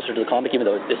that's closer to the comic, even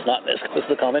though it's not as close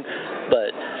to the comic,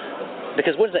 but.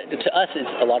 Because what is that? To us,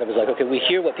 a lot of it is like, okay, we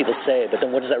hear what people say, but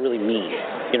then what does that really mean?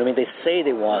 You know what I mean? They say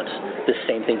they want the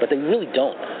same thing, but they really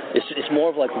don't. It's more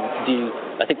of like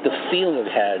I think the feeling we've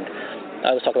had. I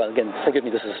always talk about, again, forgive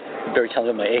me, this is very telling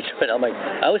of my age, but I'm like,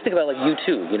 I always think about like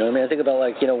U2, you know what I mean? I think about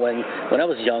like, when I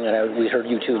was young and we heard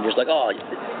U2 and you're just like, oh,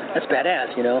 that's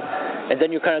badass, And then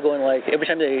you're kind of going like, every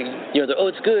time they, they're, oh,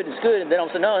 it's good, and then all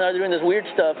of a sudden, no, now they're doing this weird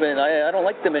stuff and I don't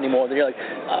like them anymore. Then you're like,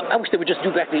 I wish they would just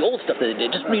do back the old stuff that they did,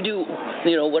 just redo,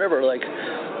 whatever, like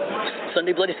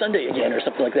Sunday Bloody Sunday again or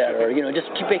something like that, or, just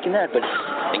keep making that, but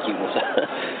thank you.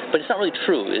 But it's not really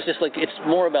true. It's just like, it's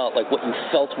more about like what you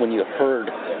felt when you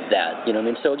heard that, you know what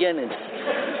I mean? So again, it's,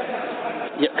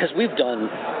 because we've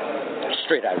done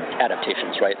straight out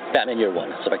adaptations, right? Batman Year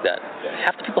One, stuff like that.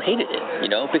 Half the people hated it,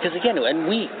 because again, and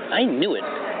I knew it,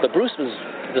 but this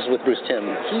is with Bruce Timm,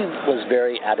 he was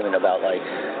very adamant about like,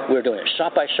 we're doing it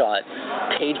shot by shot,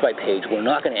 page by page, we're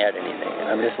not going to add anything. And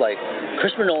I'm just like,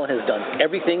 Christopher Nolan has done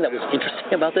everything that was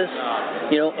interesting about this,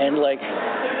 and like,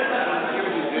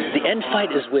 the end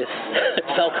fight is with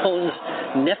Falcone's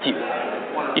nephew.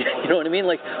 You know what I mean?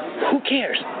 Like, who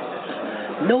cares?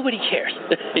 Nobody cares,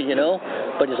 But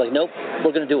he's like, nope,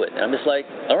 we're going to do it. And I'm just like,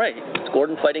 all right, it's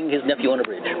Gordon fighting his nephew on a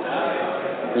bridge.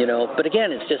 But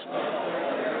again, it's just,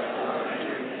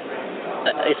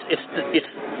 it's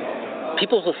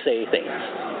people will say things,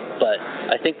 but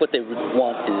I think what they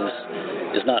want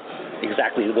is not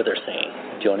exactly what they're saying.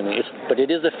 Do you know what I mean? But it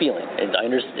is a feeling, and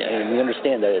we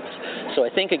understand that it's. So I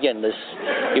think again, this,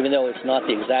 even though it's not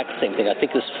the exact same thing, I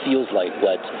think this feels like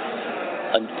what.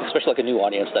 Especially like a new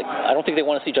audience, like I don't think they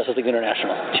want to see Justice League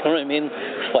International. Do you know what I mean?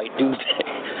 Fight Doomsday.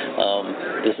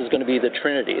 This is going to be the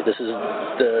Trinity. This is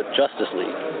the Justice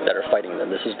League that are fighting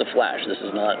them. This is the Flash. This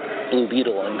is not Blue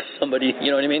Beetle and somebody. You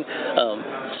know what I mean?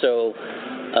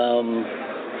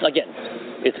 Again,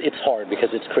 it's hard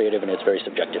because it's creative and it's very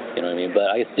subjective. You know what I mean?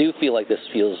 But I do feel like this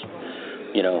feels,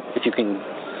 if you can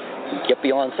get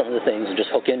beyond some of the things and just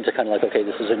hook into kind of like, okay,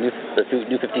 this is the new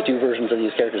 52 versions of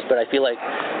these characters, but I feel like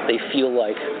they feel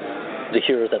like the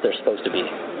heroes that they're supposed to be.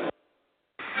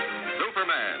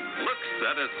 Superman looks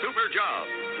at a super job.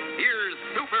 Here's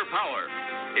superpower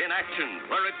in action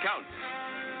where it counts,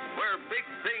 where big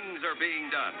things are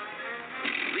being done.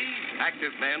 These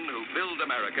active men who build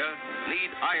America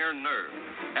need iron nerve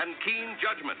and keen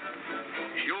judgment,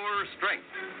 sure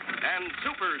strength, and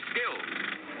super skill.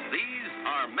 These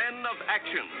are men of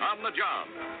action on the job,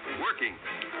 working,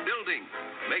 building,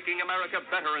 making America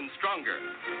better and stronger.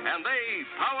 And they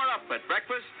power up at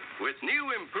breakfast with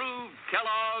new improved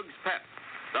Kellogg's Pep,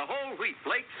 the whole wheat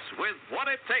flakes with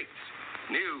what it takes.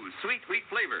 New sweet wheat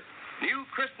flavor, new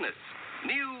crispness,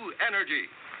 new energy.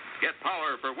 Get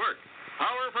power for work,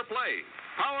 power for play,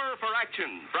 power for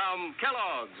action from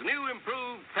Kellogg's new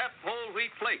improved Pep whole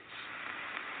wheat flakes.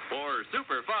 For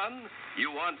super fun,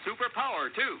 you want super power,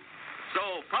 too. So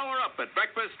power up at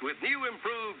breakfast with new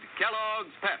improved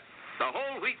Kellogg's Pep, the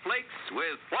whole wheat flakes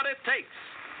with what it takes.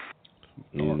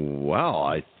 Wow,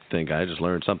 I think I just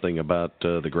learned something about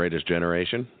the Greatest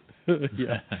Generation.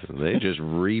 Yeah. They just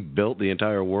rebuilt the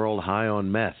entire world high on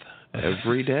meth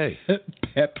every day.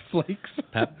 Pep flakes?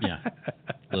 Pep, yeah.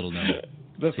 Little known.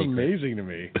 That's secret. Amazing to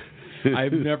me.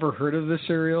 I've never heard of this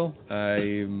cereal.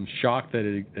 I'm shocked that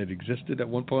it existed at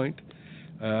one point.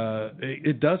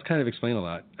 It does kind of explain a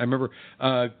lot. I remember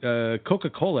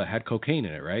Coca-Cola had cocaine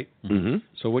in it, right? Mm-hmm.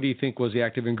 So what do you think was the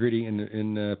active ingredient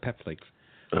in Pep Flakes?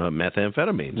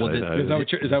 Methamphetamine. Well,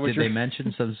 did they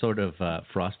mention some sort of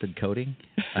frosted coating?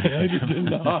 I did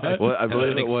not. Well, I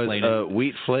believe it was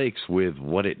wheat flakes with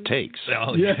what it takes.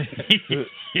 Oh, yeah.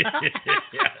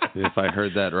 If I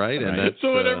heard that right. And that's,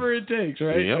 so whatever it takes,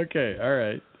 right? Yep. Okay, all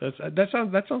right. That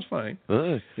sounds fine.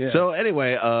 Yeah. So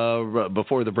anyway,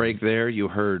 before the break there, you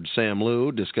heard Sam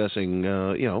Liu discussing,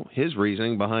 his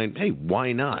reasoning behind, hey,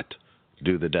 why not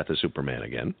do the Death of Superman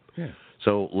again? Yeah.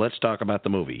 So let's talk about the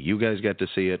movie. You guys got to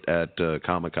see it at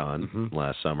Comic-Con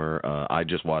last summer. I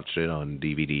just watched it on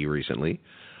DVD recently.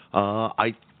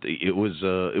 It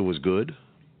was good.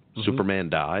 Superman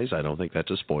dies. I don't think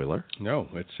that's a spoiler. No,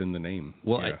 it's in the name.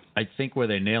 Well, yeah. I think where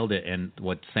they nailed it, and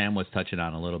what Sam was touching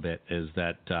on a little bit, is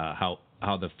that how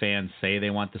the fans say they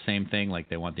want the same thing, like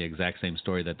they want the exact same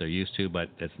story that they're used to, but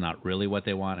it's not really what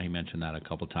they want. He mentioned that a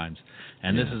couple times,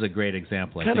 and this is a great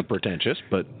example. Kind of pretentious,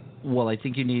 but I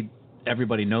think you need.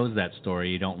 Everybody knows that story.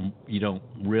 You don't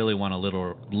really want a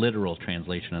literal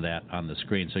translation of that on the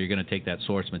screen. So you're going to take that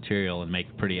source material and make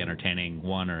a pretty entertaining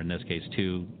one, or in this case,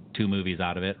 two movies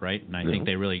out of it, right? And I think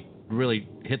they really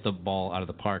hit the ball out of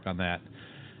the park on that,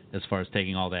 as far as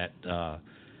taking all that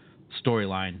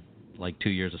storyline, like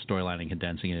 2 years of storyline, and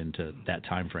condensing it into that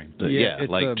time frame.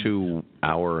 Like 2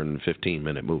 hour and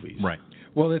 15-minute movies. Right.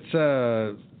 Well, it's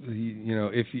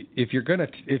if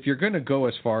you're gonna go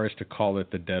as far as to call it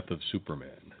the death of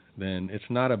Superman, then it's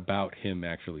not about him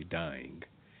actually dying.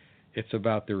 It's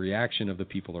about the reaction of the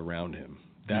people around him.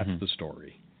 That's the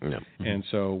story. Yeah. And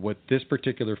so what this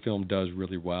particular film does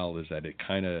really well is that it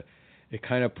kind of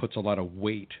puts a lot of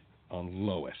weight on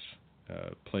Lois,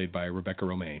 played by Rebecca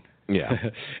Romijn. Yeah.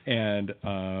 And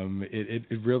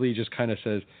it really just kind of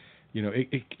says,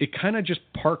 it kind of just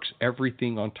parks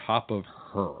everything on top of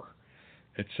her.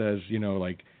 It says,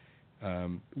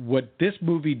 what this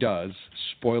movie does,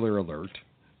 spoiler alert,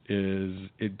 is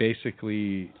it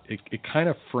basically, it kind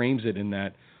of frames it in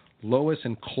that Lois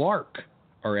and Clark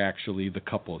are actually the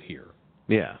couple here.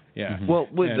 Yeah. Yeah. Well,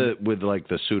 with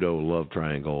the pseudo love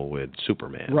triangle with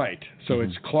Superman. Right. So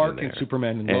it's Clark and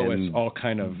Superman and Lois all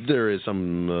kind of. There is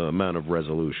some amount of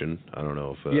resolution. I don't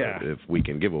know if we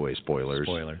can give away spoilers.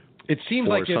 It seems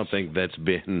like it's something that's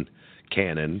been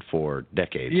canon for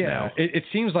decades now. Yeah, it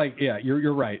seems like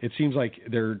you're right. It seems like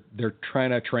they're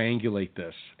trying to triangulate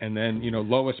this, and then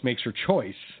Lois makes her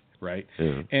choice, right?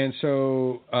 Yeah. And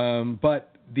so,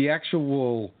 but the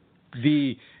actual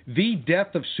the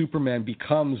death of Superman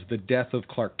becomes the death of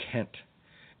Clark Kent,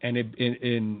 and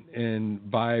in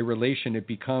by relation, it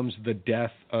becomes the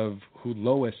death of who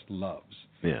Lois loves.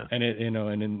 Yeah. And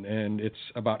and it's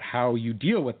about how you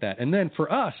deal with that. And then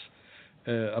for us,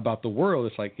 about the world,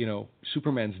 it's like,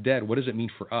 Superman's dead. What does it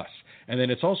mean for us? And then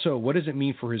it's also, what does it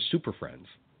mean for his super friends,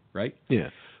 right?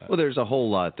 Yeah. Well, there's a whole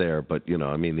lot there, but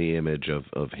the image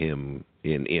of him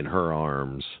in her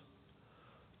arms,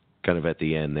 kind of at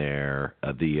the end there,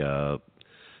 the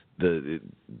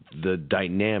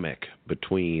dynamic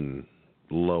between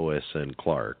Lois and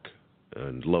Clark,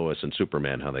 and Lois and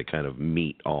Superman, how they kind of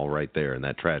meet all right there in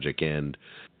that tragic end.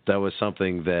 That was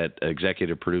something that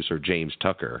executive producer James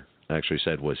Tucker actually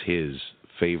said was his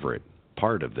favorite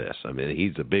part of this. I mean,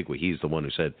 he's the one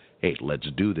who said, hey,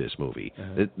 let's do this movie.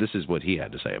 This is what he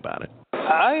had to say about it.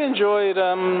 I enjoyed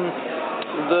the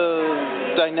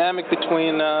dynamic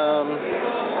between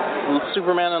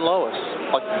Superman and Lois,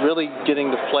 like really getting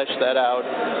to flesh that out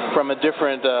from a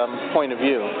different point of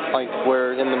view. Like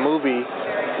where in the movie,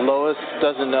 Lois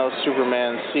doesn't know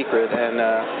Superman's secret, and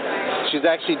she's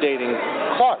actually dating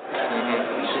Clark.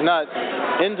 She's not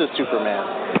into Superman,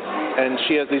 and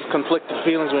she has these conflicted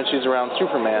feelings when she's around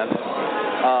Superman.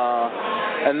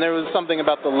 And there was something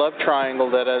about the love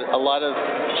triangle that a lot of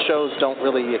shows don't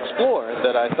really explore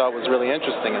that I thought was really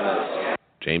interesting in this.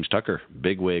 James Tucker,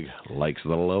 bigwig, likes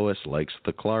the Lois, likes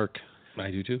the Clark. I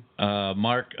do too.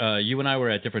 Mark, you and I were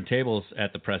at different tables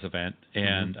at the press event,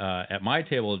 and at my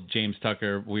table, James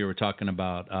Tucker, we were talking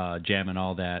about jamming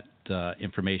all that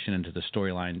information into the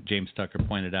storyline. James Tucker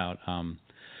pointed out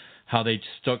how they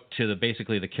stuck to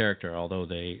basically the character, although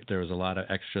there was a lot of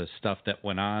extra stuff that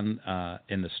went on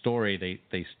in the story.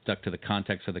 They stuck to the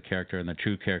context of the character, and the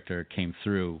true character came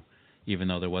through, even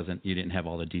though you didn't have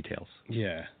all the details.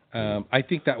 Yeah. I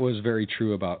think that was very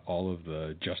true about all of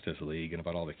the Justice League and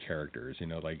about all the characters,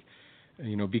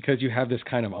 because you have this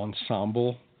kind of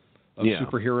ensemble of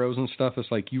superheroes and stuff.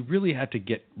 It's like you really had to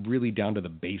get really down to the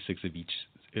basics of each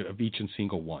and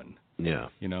single one. Yeah.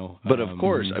 But of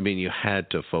course, I mean, you had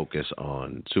to focus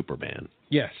on Superman.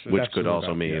 Yes. Which could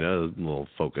also mean a little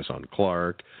focus on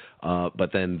Clark.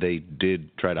 But then they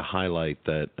did try to highlight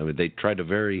that. I mean, they tried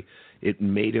to it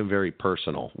made him very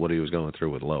personal, what he was going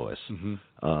through with Lois.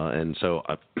 And so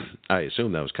I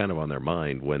assume that was kind of on their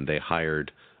mind when they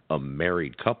hired a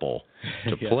married couple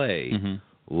to play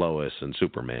Lois and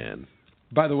Superman.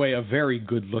 By the way, a very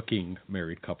good-looking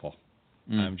married couple.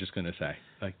 I'm just going to say,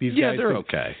 like these guys, they're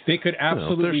okay. They could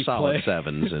absolutely they're solid play.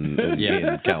 sevens in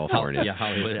California.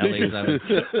 Hollywood, LA sevens.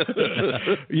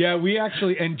 Yeah, we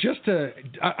actually, and just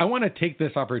I want to take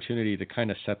this opportunity to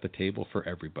kind of set the table for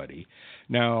everybody.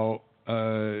 Now,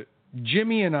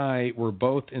 Jimmy and I were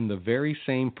both in the very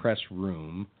same press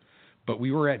room, but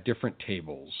we were at different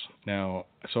tables. Now,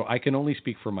 so I can only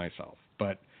speak for myself,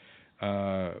 but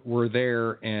we're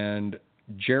there, and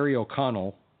Jerry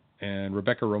O'Connell and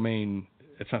Rebecca Romijn.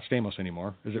 It's not Stamos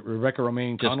anymore. Is it Rebecca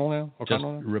Romijn Connell now?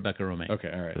 O'Connell just now? Rebecca Romijn.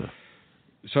 Okay, all right.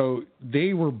 So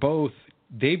they both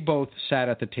sat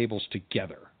at the tables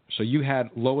together. So you had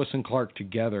Lois and Clark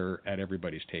together at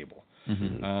everybody's table.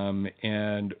 Mm-hmm.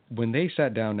 And when they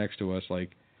sat down next to us,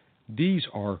 like, these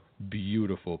are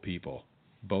beautiful people.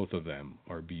 Both of them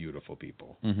are beautiful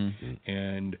people. Mm-hmm.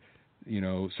 And,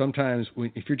 sometimes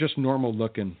if you're just normal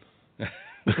looking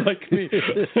like me,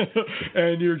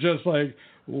 and you're just like,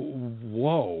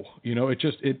 whoa,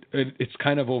 it's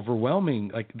kind of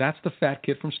overwhelming. Like, that's the fat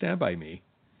kid from Stand By Me.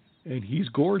 And he's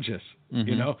gorgeous.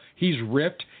 Mm-hmm. He's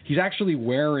ripped. He's actually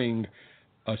wearing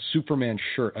a Superman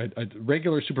shirt, a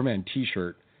regular Superman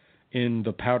T-shirt in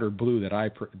the powder blue that I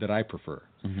prefer.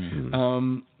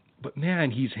 Mm-hmm. But man,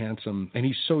 he's handsome and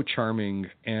he's so charming.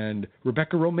 And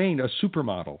Rebecca Romijn, a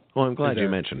supermodel. Well, I'm glad you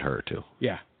mentioned her too.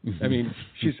 Yeah. I mean,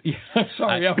 she's. Yeah,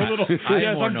 sorry, I'm a little.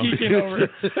 I'm geeking over.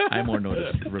 I more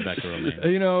noticed Rebecca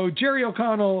Romijn. Jerry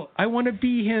O'Connell. I want to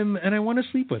be him, and I want to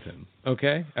sleep with him.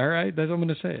 Okay, all right. That's what I'm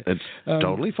going to say. It's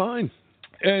totally fine.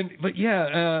 But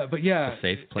yeah. A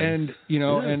safe place. And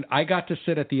and I got to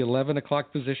sit at the 11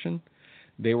 o'clock position.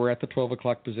 They were at the 12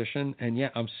 o'clock position, and yeah,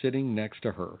 I'm sitting next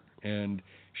to her, and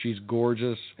she's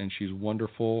gorgeous, and she's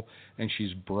wonderful, and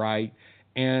she's bright,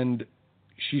 and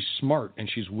she's smart, and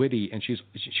she's witty, and she's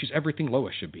everything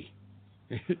Lois should be.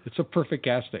 It's a perfect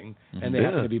casting, and they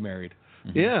happen to be married.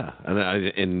 Yeah,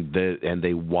 and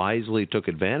they wisely took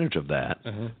advantage of that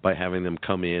by having them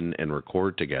come in and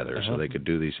record together so they could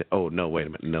do these. Oh no, wait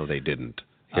a minute, no, they didn't.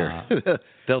 Here,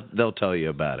 they'll tell you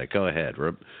about it. Go ahead,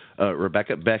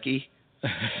 Becky,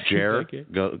 Jared,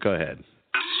 go ahead.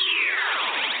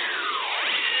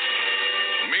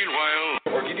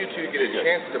 Or did you two get a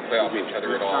chance to play off each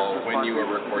other at all when you were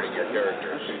recording your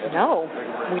characters? No,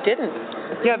 we didn't.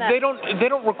 Yeah, they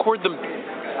don't record them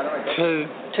together.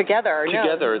 Together,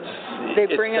 no. They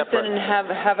bring us in and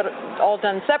have it all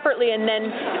done separately, and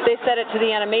then they set it to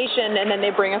the animation, and then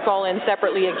they bring us all in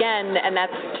separately again, and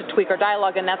that's to tweak our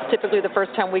dialogue, and that's typically the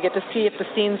first time we get to see if the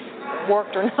scenes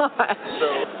worked or not. So,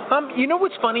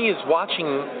 what's funny is watching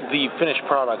the finished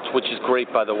product, which is great,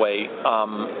 by the way.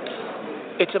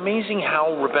 It's amazing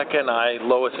how Rebecca and I,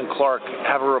 Lois and Clark,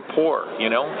 have a rapport,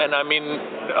 And I mean,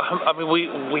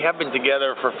 we have been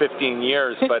together for 15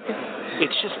 years, but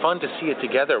it's just fun to see it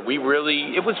together.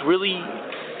 It was really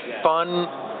fun.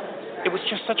 It was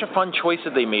just such a fun choice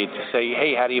that they made to say,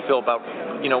 hey, how do you feel about,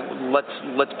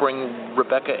 let's bring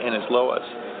Rebecca in as Lois.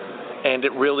 And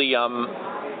it really,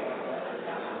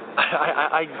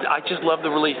 I just love the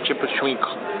relationship between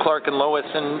Clark and Lois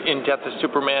in Death of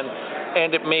Superman,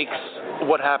 and it makes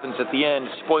what happens at the end,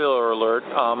 spoiler alert,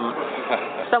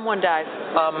 someone dies.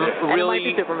 Really, it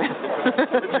might be Superman.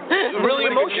 really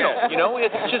emotional.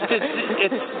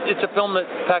 It's a film that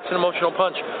packs an emotional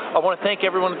punch. I want to thank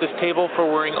everyone at this table for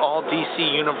wearing all DC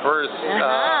Universe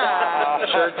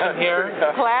shirts in here.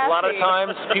 Classy. A lot of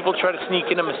times people try to sneak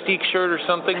in a Mystique shirt or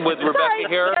something with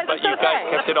Rebecca here, but you guys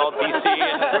kept it all DC,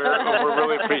 and we're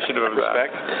really appreciative of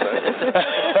that.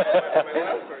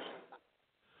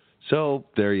 So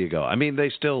there you go. I mean,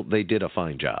 they did a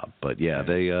fine job, but yeah,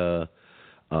 they.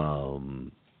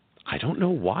 I don't know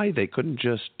why they couldn't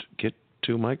just get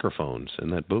two microphones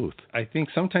in that booth. I think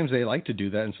sometimes they like to do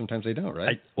that, and sometimes they don't.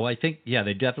 Right? I think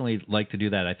they definitely like to do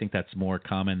that. I think that's more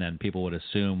common than people would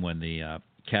assume when the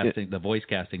the voice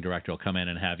casting director will come in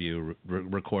and have you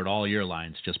record all your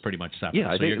lines just pretty much separate.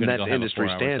 Yeah, I think that's industry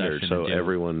standard, so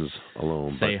everyone's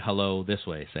alone. Say hello this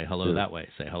way, say hello that way,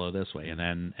 say hello this way, and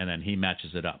then he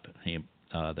matches it up. The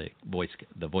voice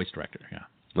director. Yeah.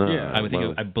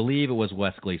 I believe it was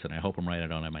Wes Gleason. I hope I'm right. I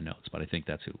don't have my notes, but I think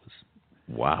that's who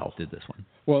did this one.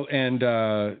 Well, and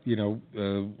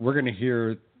we're going to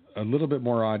hear a little bit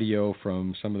more audio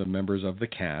from some of the members of the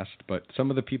cast, but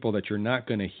some of the people that you're not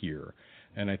going to hear.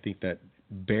 And I think that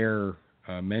bear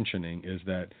mentioning is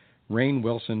that Rainn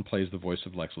Wilson plays the voice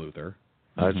of Lex Luthor.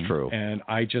 That's true. And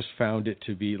I just found it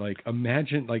to be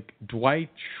imagine Dwight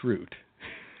Schrute.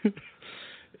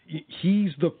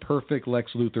 He's the perfect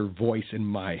Lex Luthor voice in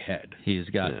my head. He's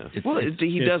got. Yeah.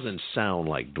 He doesn't sound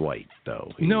like Dwight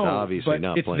though. He's obviously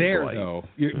not it's playing there Dwight. Though.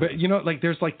 But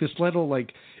there's this little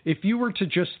if you were to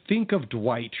just think of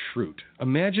Dwight Schrute,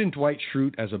 imagine Dwight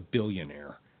Schrute as a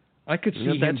billionaire. I could see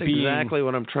him That's being... exactly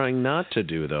what I'm trying not to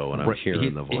do, though, when I'm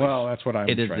hearing the voice. Well, that's what I'm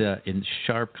It is trying. in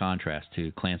sharp contrast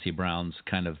to Clancy Brown's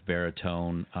kind of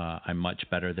baritone, I'm much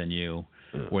better than you,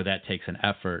 where that takes an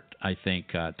effort, I think,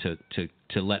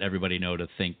 to let everybody know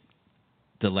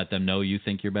to let them know you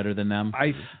think you're better than them.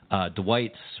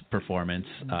 Dwight's performance,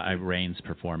 Rain's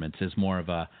performance, is more of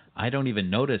a, I don't even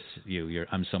notice you.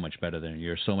 I'm so much better than you.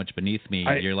 You're so much beneath me.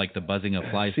 You're like the buzzing of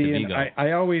flies to Vigo.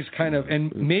 I always kind of,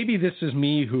 and maybe this is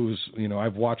me who's,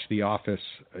 I've watched The Office,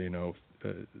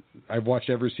 I've watched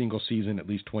every single season at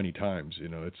least 20 times.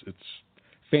 It's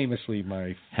famously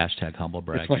my... Hashtag humble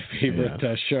brag. It's my favorite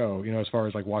show, as far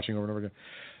as like watching over and over again.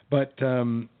 But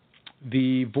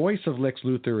the voice of Lex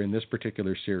Luthor in this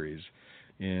particular series,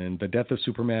 in The Death of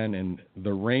Superman and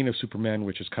The Reign of Superman,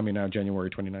 which is coming out January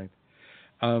 29th.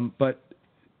 But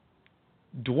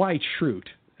Dwight Schrute,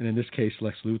 and in this case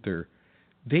Lex Luthor,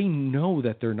 they know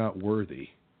that they're not worthy.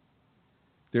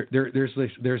 There's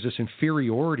this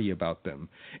inferiority about them.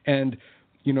 And,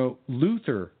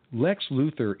 Lex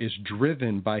Luthor is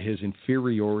driven by his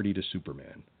inferiority to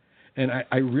Superman. And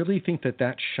I really think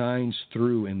that shines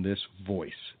through in this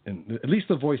voice, and at least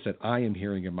the voice that I am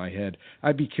hearing in my head.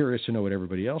 I'd be curious to know what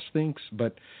everybody else thinks,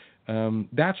 but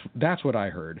that's what I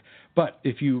heard. But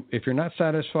if you're not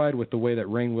satisfied with the way that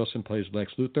Rainn Wilson plays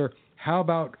Lex Luthor, how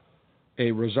about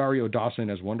a Rosario Dawson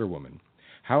as Wonder Woman?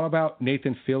 How about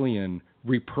Nathan Fillion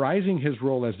reprising his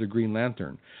role as the Green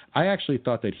Lantern? I actually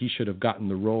thought that he should have gotten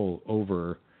the role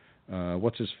over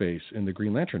what's his face in the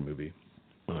Green Lantern movie.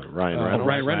 Ryan Reynolds.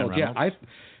 Ryan Reynolds. Yeah,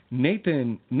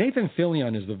 Nathan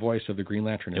Fillion is the voice of the Green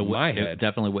Lantern in my head. It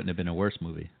definitely wouldn't have been a worse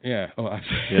movie. Yeah. Oh,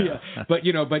 yeah. But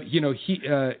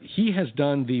he has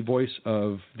done the voice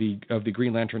of the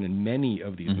Green Lantern in many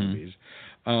of these movies.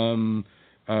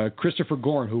 Christopher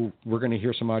Gorham, who we're going to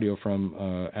hear some audio from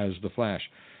as the Flash.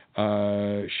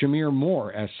 Shamir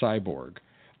Moore as Cyborg.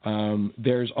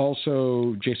 There's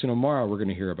also Jason O'Mara we're going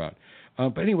to hear about.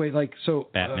 But anyway,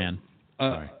 Batman.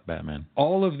 Batman.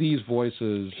 All of these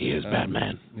voices... He is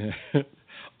Batman.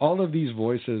 All of these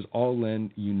voices all lend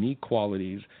unique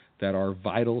qualities that are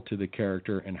vital to the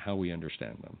character and how we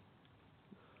understand them.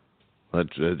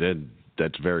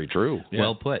 That's very true. Yeah.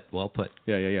 Well put.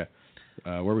 Yeah.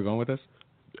 Where are we going with this?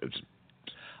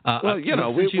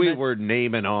 We were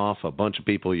naming off a bunch of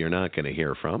people you're not going to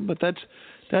hear from, but that's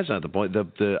not the point.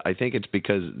 I think it's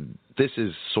because this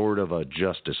is sort of a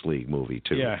Justice League movie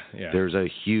too. Yeah. There's a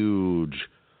huge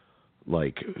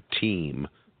team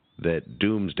that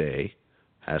Doomsday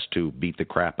has to beat the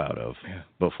crap out of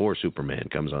before Superman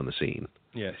comes on the scene.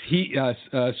 Yes,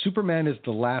 Superman is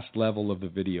the last level of the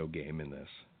video game in this.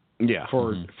 Yeah.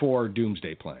 For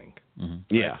Doomsday playing.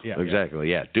 Mm-hmm. Yeah, exactly.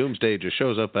 Yeah, Doomsday just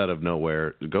shows up out of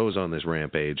nowhere, goes on this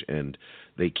rampage, and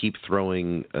they keep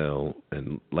throwing.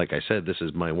 And like I said, this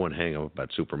is my one hang-up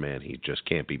about Superman. He just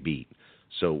can't be beat.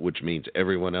 So, which means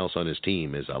everyone else on his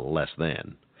team is a less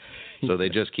than. So they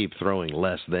just keep throwing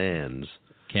less thans.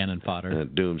 Cannon fodder.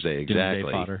 Doomsday, exactly.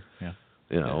 Doomsday fodder.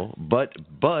 Yeah.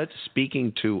 But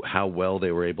speaking to how well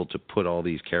they were able to put all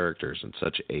these characters in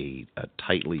such a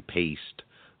tightly paced,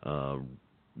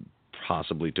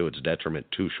 possibly to its detriment,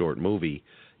 too short movie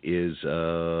is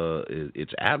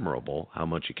it's admirable how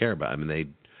much you care about. I mean,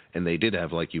 they did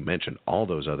have, like you mentioned, all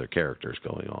those other characters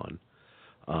going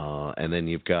on, and then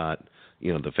you've got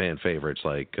the fan favorites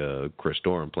like Chris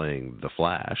Dorn playing the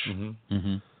Flash. Mm-hmm.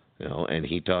 Mm-hmm. And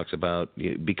he talks about,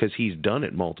 because he's done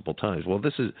it multiple times. Well,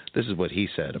 this is what he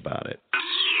said about it.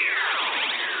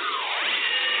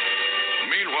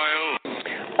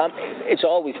 It's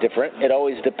always different. It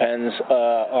always depends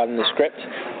on the script.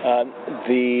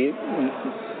 The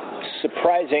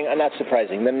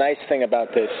nice thing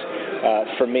about this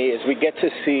for me is we get to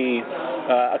see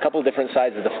a couple of different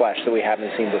sides of the Flash that we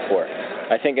haven't seen before.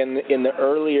 I think in the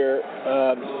earlier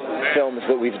films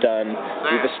that we've done,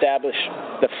 we've established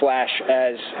the Flash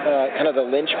as kind of the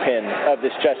linchpin of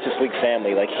this Justice League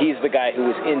family. Like, he's the guy who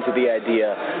was into the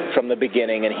idea from the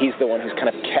beginning, and he's the one who's kind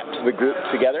of kept the group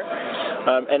together.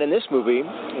 And in this movie,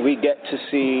 we get to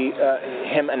see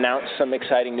him announce some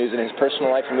exciting news in his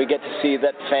personal life, and we get to see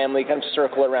that family kind of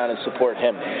circle around and support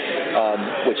him,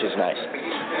 which is nice.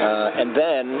 And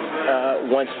then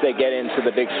once they get into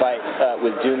the big fight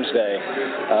with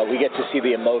Doomsday, we get to see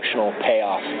the emotional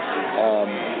payoff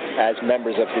as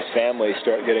members of his family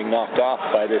start getting knocked off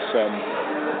by this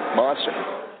monster.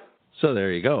 So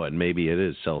there you go, and maybe it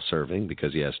is self-serving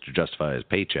because he has to justify his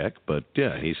paycheck, but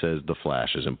yeah, he says the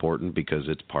Flash is important because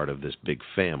it's part of this big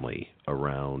family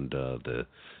around the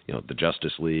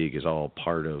Justice League is all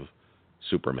part of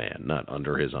Superman, not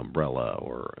under his umbrella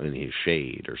or in his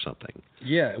shade or something.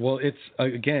 Yeah, well, it's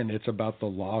about the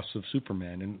loss of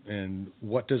Superman and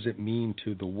what does it mean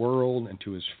to the world and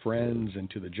to his friends and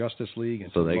to the Justice League.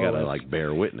 And so to they got to Lois.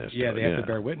 bear witness. Yeah, to they it. have to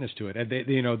bear witness to it, and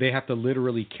they have to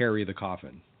literally carry the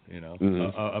coffin,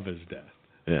 of his death.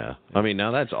 Yeah, I mean now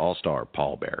that's all-star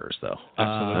pallbearers though.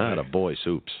 Absolutely, a boy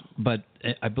soups. But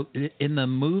in the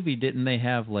movie, didn't they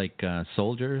have like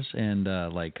soldiers and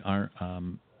they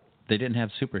didn't have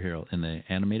superhero in the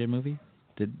animated movie?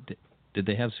 Did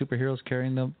they have superheroes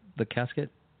carrying the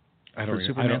casket? I don't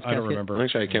remember.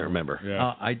 Actually, I can't remember.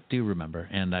 Yeah. I do remember,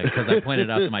 and because I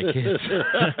pointed out to my kids.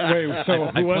 Wait,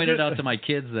 so I pointed out to my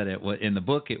kids that it was in the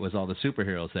book. It was all the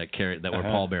superheroes that were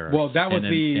pallbearers. Well, that was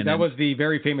the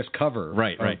very famous cover.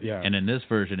 Right. Yeah. And in this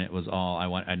version, it was all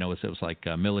I noticed it was like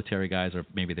military guys, or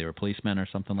maybe they were policemen or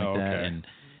something like that, and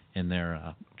in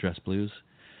their dress blues.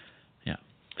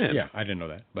 Yeah, I didn't know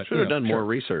that. But should have done more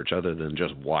research other than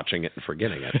just watching it and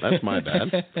forgetting it. That's my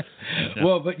bad.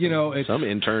 Well, but some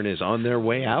intern is on their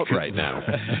way out right now.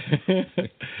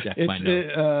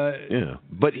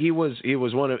 But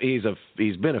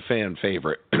he's been a fan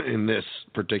favorite in this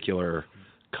particular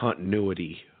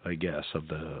continuity, I guess, of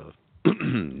the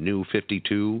New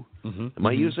 52. Am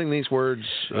I using these words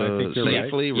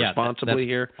safely, responsibly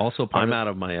here? Also, I'm out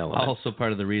of my element. Also,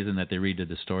 part of the reason that they redid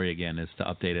the story again is to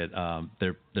update it.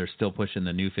 They're still pushing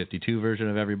the New 52 version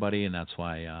of everybody, and that's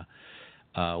why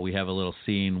we have a little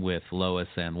scene with Lois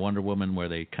and Wonder Woman where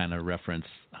they kind of reference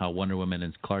how Wonder Woman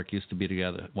and Clark used to be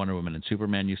together. Wonder Woman and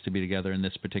Superman used to be together in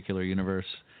this particular universe.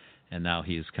 And now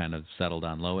he's kind of settled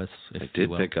on Lois. I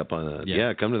did pick up on that.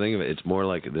 Yeah, come to think of it, it's more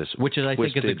like this. Which is, I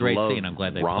think, is a great scene. I'm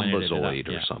glad they pointed it out. Rhombozoid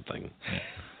or something.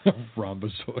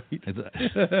 Rhombozoid.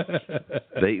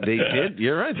 They did.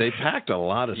 You're right. They packed a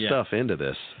lot of stuff into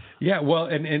this. Yeah. Well,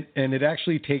 and it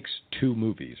actually takes 2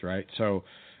 movies, right? So.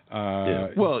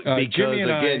 Well, because Jimmy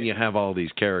and again, you have all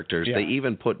these characters. Yeah. They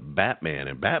even put Batman,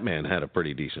 and Batman had a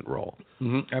pretty decent role.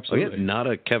 Absolutely. Not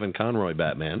a Kevin Conroy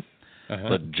Batman.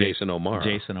 But Jason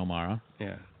O'Mara.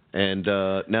 Yeah. And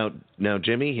now,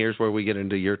 Jimmy, here's where we get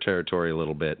into your territory a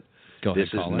little bit. This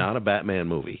is not a Batman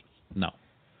movie. No.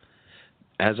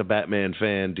 As a Batman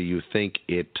fan, do you think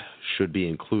it should be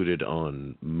included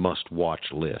on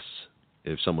must-watch lists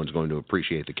if someone's going to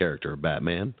appreciate the character of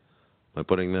Batman? Am I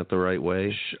putting that the right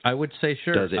way? I would say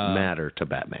sure. Does it matter to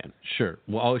Batman? Sure.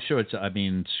 Well, sure.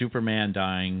 Superman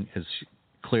dying is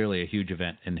clearly a huge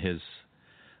event in his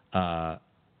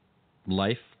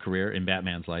career, in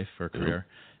Batman's life or career.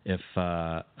 If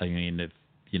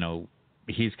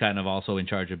he's kind of also in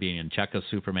charge of being in check of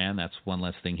Superman, that's one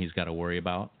less thing he's got to worry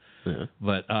about. Yeah.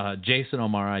 But Jason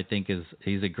O'Mara, I think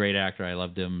he's a great actor. I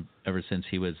loved him ever since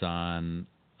he was on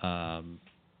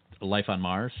Life on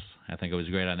Mars. I think it was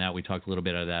great on that. We talked a little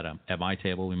bit of that at my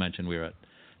table. We mentioned we were at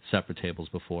separate tables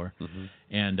before,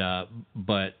 and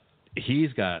but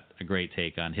he's got a great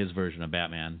take on his version of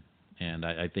Batman. And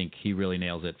I think he really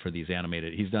nails it for these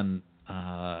animated. He's done,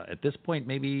 at this point,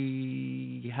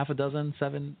 maybe half a dozen,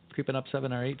 7, creeping up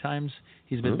 7 or 8 times.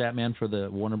 He's been Batman for the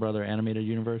Warner Brother animated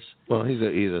universe. Well, he's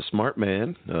a smart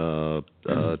man.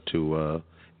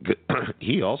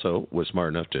 He also was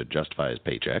smart enough to justify his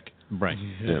paycheck. Right.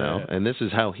 And this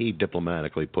is how he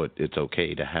diplomatically put it's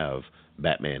okay to have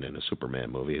Batman in a Superman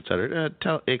movie, et cetera.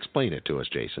 Explain it to us,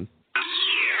 Jason.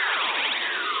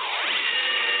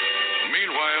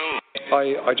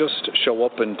 I just show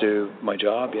up and do my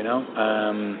job,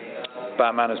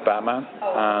 Batman is Batman,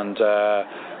 and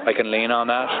I can lean on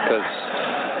that because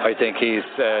I think he's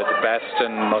the best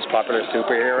and most popular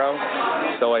superhero.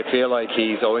 So I feel like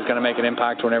he's always going to make an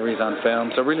impact whenever he's on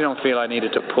film. So I really don't feel I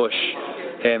needed to push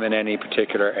him in any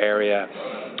particular area.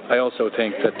 I also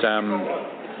think that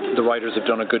the writers have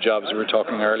done a good job, as we were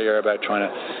talking earlier, about trying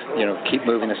to, keep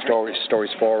moving the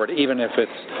stories forward, even if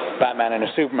it's Batman in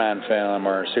a Superman film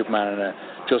or Superman in a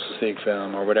Justice League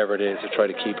film or whatever it is, to try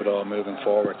to keep it all moving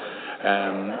forward.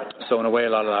 So in a way, a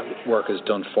lot of that work is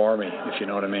done for me, if you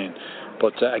know what I mean.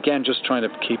 But again, just trying to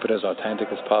keep it as authentic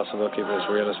as possible, keep it as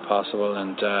real as possible,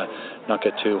 and not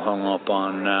get too hung up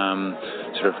on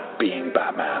sort of being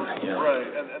Batman. Right.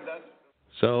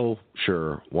 So,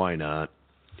 sure, why not?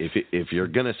 If you're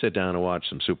going to sit down and watch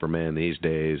some Superman these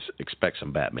days, expect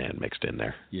some Batman mixed in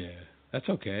there. Yeah, that's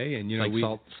okay. And like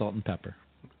salt and pepper.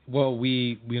 Well,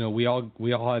 we all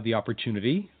had the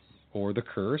opportunity, or the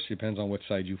curse, depends on which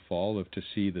side you fall, to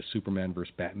see the Superman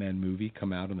versus Batman movie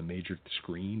come out on the major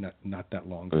screen not that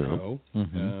long ago.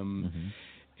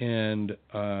 And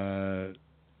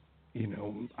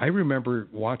I remember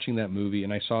watching that movie,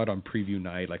 and I saw it on preview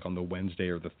night, like on the Wednesday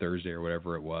or the Thursday or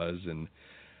whatever it was, and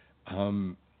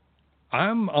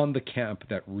I'm on the camp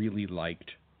that really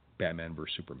liked Batman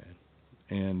vs Superman,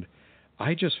 and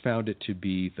I just found it to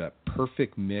be the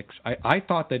perfect mix. I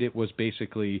thought that it was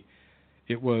basically,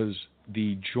 it was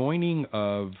the joining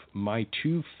of my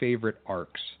two favorite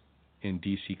arcs in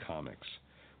DC Comics,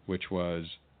 which was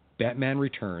Batman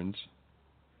Returns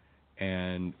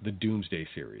and the Doomsday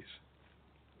series.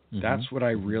 Mm-hmm. That's what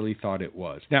I really thought it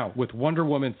was. Now, with Wonder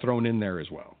Woman thrown in there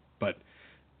as well, but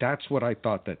that's what I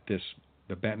thought that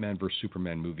the Batman vs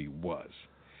Superman movie was.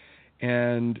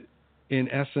 And in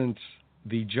essence,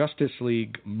 the Justice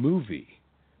League movie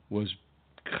was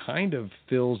kind of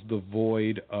fills the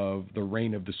void of the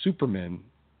Reign of the Supermen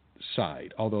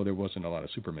side, although there wasn't a lot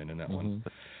of Supermen in that one.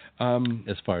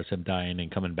 As far as him dying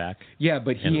and coming back. Yeah,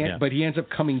 but he ends up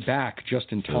coming back just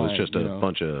in time. It was just a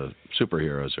bunch of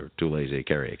superheroes who are too lazy to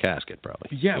carry a casket,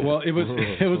 probably. Yeah, well, it was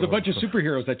a bunch of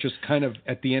superheroes that just kind of,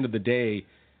 at the end of the day,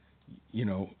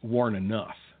 weren't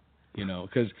enough,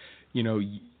 because,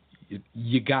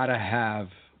 you got to have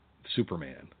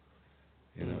Superman.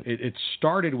 It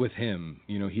started with him.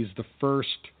 He's the first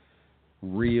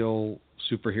real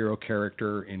superhero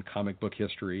character in comic book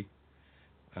history.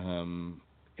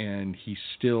 And he's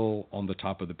still on the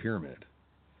top of the pyramid.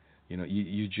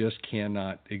 You just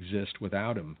cannot exist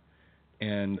without him.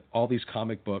 And all these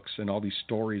comic books and all these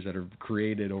stories that are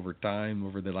created over time,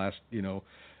 over the last,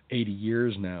 80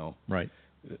 years now. Right.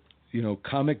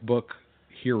 Comic book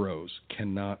heroes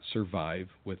cannot survive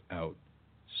without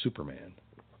Superman.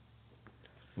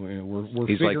 We're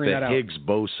he's like figuring that the out. Higgs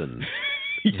boson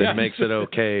that makes it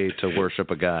okay to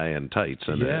worship a guy in tights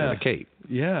and a cape.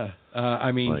 Yeah. He's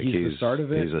the start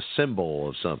of it. He's a symbol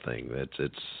of something.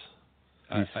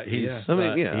 He's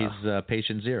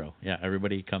patient zero. Yeah,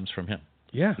 everybody comes from him.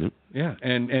 Yeah, yeah,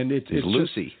 and it's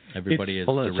Lucy. Everybody is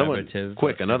derivative.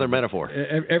 Quick, another metaphor.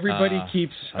 Everybody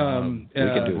keeps.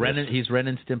 He's Ren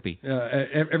and Stimpy.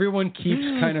 Everyone keeps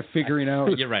kind of figuring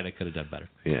out. You're right. I could have done better.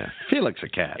 Yeah, Felix a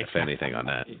cat, if anything, on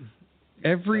that.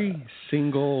 Every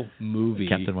single movie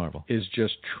Captain Marvel is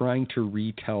just trying to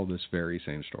retell this very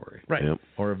same story, right? Yep.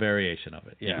 Or a variation of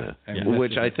it. Yeah.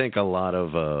 Which I think a lot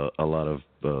of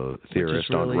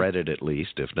theorists on Reddit, at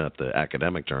least, if not the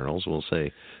academic journals, will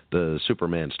say the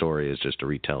Superman story is just a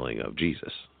retelling of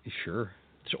Jesus. Sure.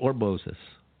 Or Moses.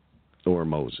 Or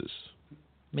Moses.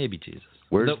 Maybe Jesus.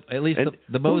 At least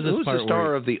the Moses who's part. Who's the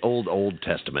star of the Old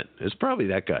Testament? It's probably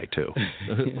that guy too.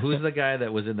 Who's the guy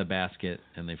that was in the basket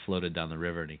and they floated down the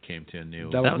river and he came to a new?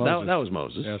 That was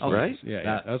Moses, right?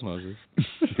 Yeah, that was Moses.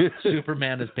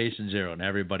 Superman is patient zero, and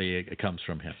everybody comes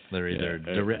from him. They're either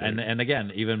and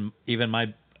again, even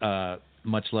my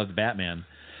much loved Batman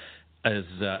is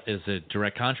a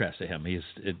direct contrast to him.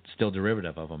 It's still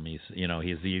derivative of him. He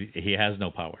has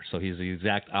no power, so he's the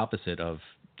exact opposite of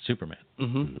Superman.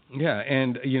 Mm-hmm. Yeah,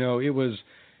 and it was.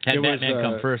 Had Batman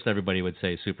come first, everybody would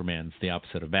say Superman's the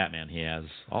opposite of Batman. He has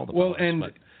all the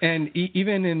powers.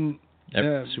 Even in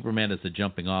Superman is the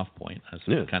jumping off point. That's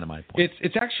kind of my point.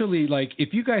 It's actually like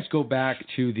if you guys go back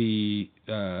to the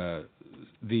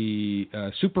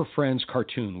Super Friends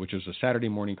cartoon, which was a Saturday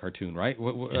morning cartoon, right?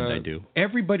 I do.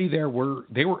 Everybody there were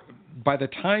by the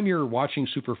time you're watching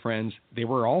Super Friends, they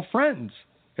were all friends.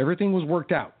 Everything was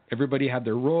worked out. Everybody had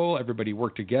their role. Everybody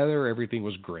worked together. Everything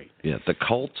was great. Yeah, the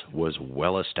cult was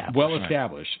well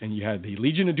established. And you had the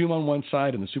Legion of Doom on one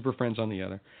side and the Super Friends on the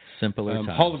other. Simpler times.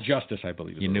 Hall of Justice, I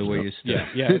believe. You knew where you stood.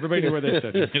 Yeah, everybody knew where they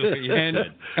stood.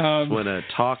 When a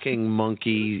talking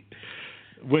monkey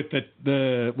with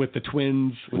the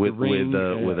twins with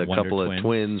a couple of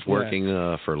twins working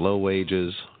for low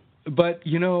wages. But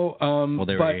they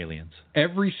were aliens.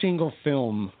 Every single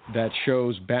film that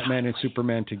shows Batman and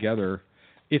Superman together,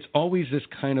 it's always this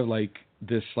kind of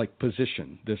this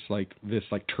position, this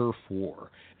turf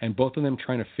war, and both of them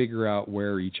trying to figure out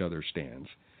where each other stands.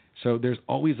 So there's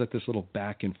always this little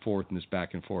back and forth.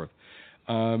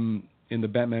 In the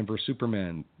Batman vs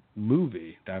Superman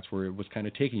movie, that's where it was kind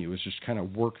of taking you. It was just kind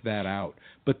of work that out.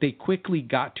 But they quickly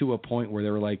got to a point where they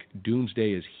were like,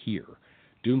 Doomsday is here.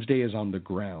 Doomsday is on the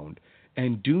ground.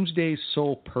 And Doomsday's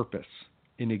sole purpose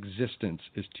in existence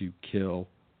is to kill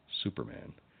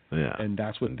Superman. Yeah. And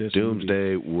that's what this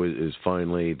Doomsday is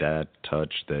finally that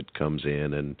touch that comes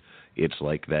in, and it's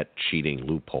like that cheating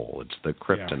loophole. It's the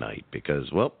kryptonite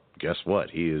because, well, guess what?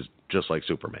 He is just like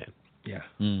Superman. Yeah.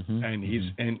 Mm-hmm.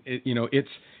 And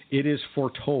it is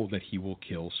foretold that he will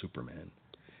kill Superman.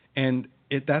 And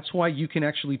that's why you can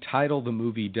actually title the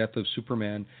movie Death of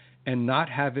Superman and not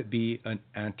have it be an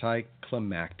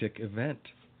anticlimactic event,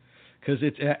 because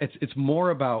it's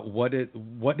more about what is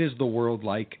the world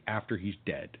like after he's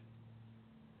dead.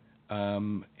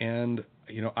 And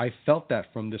I felt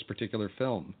that from this particular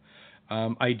film.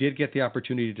 I did get the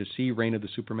opportunity to see Reign of the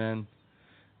Superman.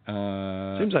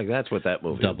 Seems like that's what that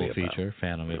movie double will be feature, about.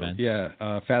 Fathom Events.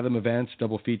 Yeah, Fathom Events,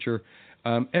 double feature.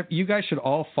 You guys should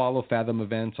all follow Fathom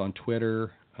Events on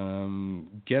Twitter.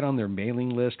 Get on their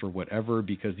mailing list or whatever,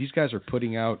 because these guys are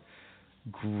putting out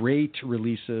great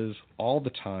releases all the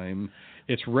time.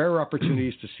 It's rare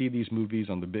opportunities to see these movies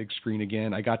on the big screen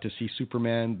again. I got to see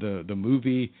Superman, the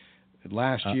movie,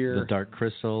 last year. The Dark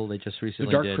Crystal, they just recently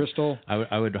The Dark did. Crystal.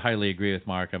 I would highly agree with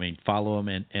Mark. I mean, follow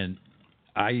him, and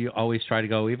I always try to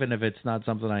go, even if it's not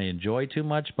something I enjoy too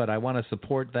much, but I want to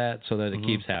support that so that it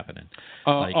keeps happening.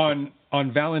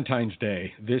 On Valentine's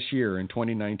Day this year in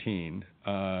 2019,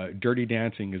 Dirty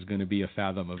Dancing is going to be a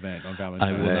Fathom event on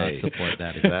Valentine's Day. I will not support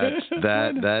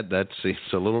that. That seems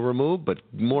a little removed, but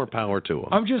more power to them.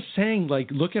 I'm just saying, like,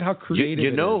 look at how creative.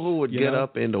 You know it is, who would get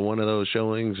up into one of those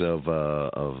showings of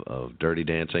Dirty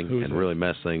Dancing and really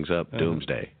mess things up?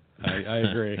 Doomsday. I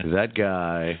agree. That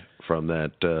guy from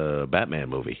that Batman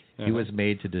movie. He was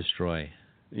made to destroy.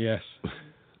 Yes.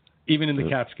 Even in the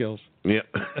Catskills. Yeah.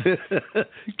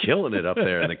 Killing it up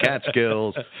there in the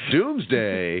Catskills.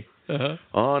 Doomsday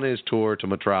on his tour to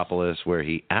Metropolis, where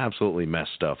he absolutely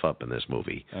messed stuff up in this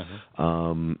movie.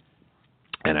 And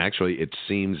actually, it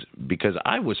seems, because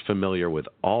I was familiar with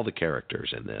all the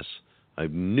characters in this, I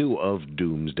knew of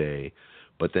Doomsday,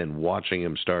 but then watching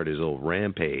him start his little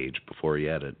rampage before he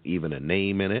had even a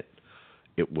name in it,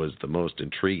 it was the most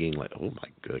intriguing. Like, oh my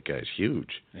God, that guy's huge.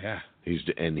 Yeah. He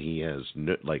has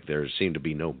there seemed to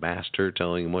be no master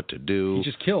telling him what to do. He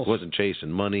just kills. Wasn't chasing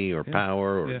money or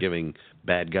power or giving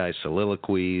bad guys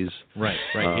soliloquies. Right.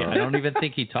 I don't even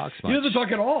think he talks much. He doesn't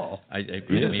talk at all.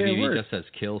 Maybe he just says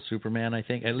 "kill Superman." I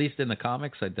think, at least in the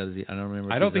comics, I don't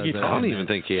remember. I don't even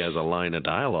think he has a line of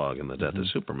dialogue in the Death of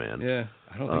Superman. Yeah,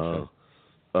 I don't think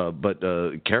so. But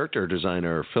character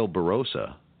designer Phil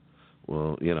Barossa,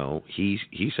 well,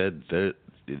 he said that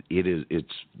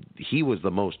he was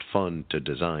the most fun to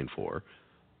design for,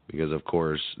 because of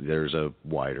course there's a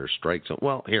wider strike zone.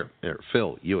 Well, here,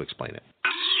 Phil, you explain it.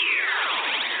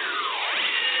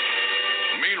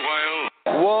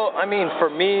 Well, I mean, for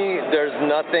me, there's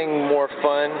nothing more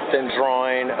fun than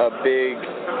drawing a big,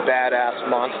 badass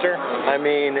monster. I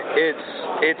mean,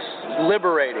 it's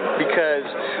liberating, because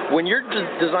when you're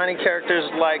designing characters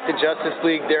like the Justice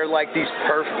League, they're like these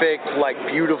perfect, like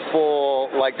beautiful,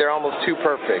 like they're almost too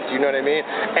perfect. You know what I mean?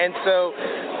 And so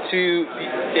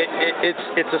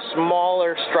it's a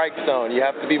smaller strike zone. You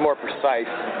have to be more precise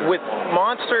with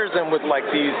monsters and with like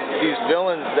these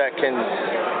villains that can,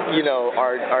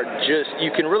 are just,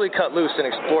 you can really cut loose and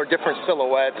explore different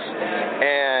silhouettes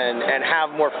and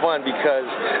have more fun, because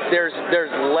there's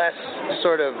less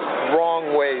sort of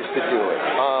wrong ways to do it.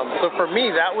 So for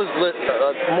me, that was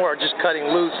more just cutting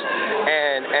loose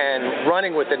and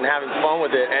running with it and having fun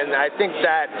with it. And I think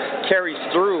that carries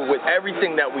through with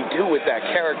everything that we do with that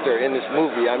character in this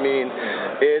movie. I mean,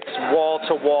 it's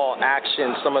wall-to-wall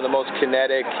action, some of the most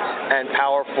kinetic and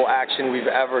powerful action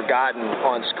we've ever gotten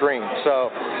on screen.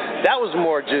 So that was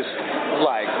more just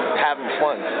like having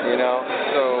fun,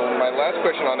 So my last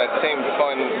question on that same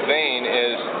fun vein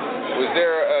is, was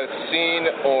there a scene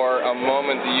or a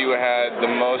moment that you had the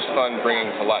most fun bringing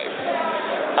to life?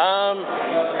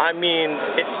 I mean,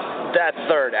 that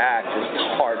third act is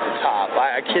hard to top.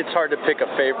 It's hard to pick a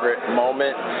favorite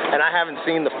moment, and I haven't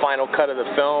seen the final cut of the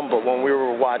film, but when we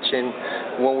were watching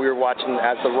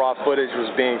as the raw footage was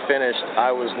being finished,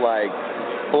 I was like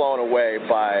blown away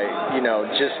by,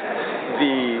 just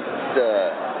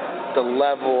the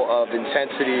level of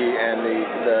intensity, and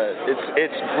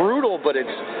it's brutal, but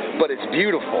it's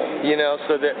beautiful,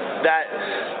 so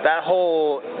that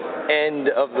whole end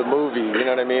of the movie, you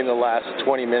know what I mean, the last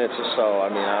 20 minutes or so, I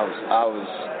mean, I was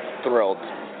thrilled.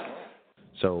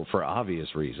 So for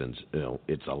obvious reasons,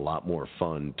 it's a lot more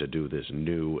fun to do this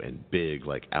new and big,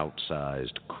 like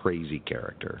outsized, crazy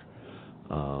character.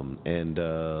 And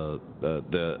the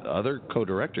other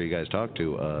co-director you guys talked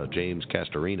to, James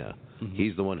Castorena,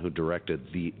 he's the one who directed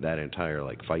that entire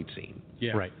like fight scene.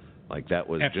 Yeah. Right. Like that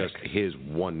was just his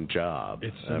one job.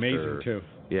 It's amazing too.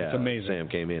 Yeah, it's amazing. Sam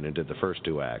came in and did the first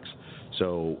two acts.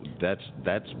 So that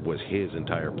was his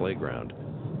entire playground,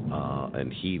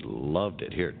 and he loved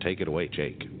it. Here, take it away,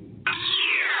 Jake.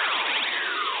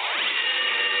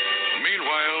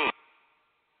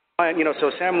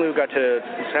 So Sam Liu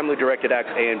directed Acts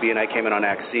A and B, and I came in on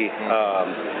Act C.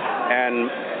 And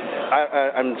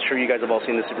I'm sure you guys have all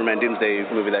seen the Superman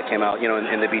Doomsday movie that came out, in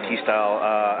the BT style.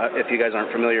 If you guys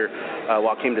aren't familiar,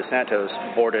 Joaquin Dos Santos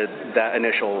boarded that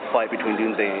initial fight between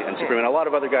Doomsday and Superman. A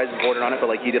lot of other guys boarded on it, but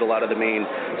he did a lot of the main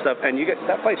stuff. And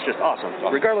that fight's just awesome.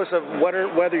 Regardless of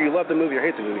whether you love the movie or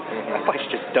hate the movie, that fight's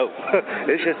just dope.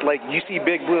 It's just you see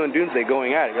Big Blue and Doomsday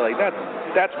going at it. You're like,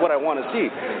 that's what I want to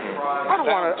see. I don't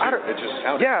want to.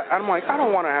 Yeah, I'm like, I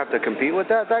don't want to have to compete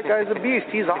with that. That guy's a beast.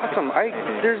 He's awesome.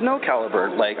 There's no caliber.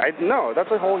 No, that's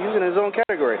a whole. He's in his own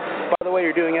category. By the way,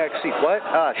 you're doing XC. What?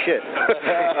 Shit.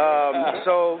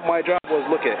 So my job was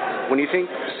when you think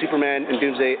Superman and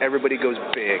Doomsday, everybody goes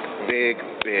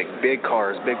big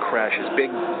cars, big crashes, big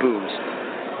boobs.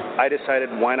 I decided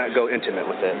why not go intimate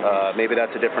with it. Maybe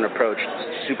that's a different approach.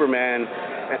 Superman,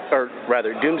 or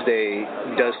rather Doomsday,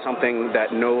 does something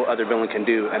that no other villain can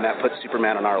do, and that puts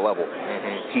Superman on our level.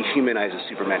 He humanizes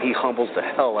Superman. He humbles the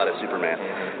hell out of Superman.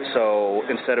 So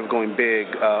instead of going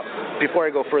big, before I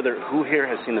go further, who here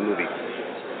has seen the movie?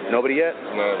 Nobody yet?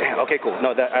 No. Okay, cool.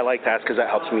 No, I like to ask because that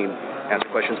helps me answer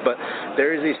questions. But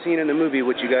there is a scene in the movie,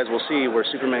 which you guys will see, where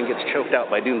Superman gets choked out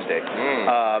by Doomsday.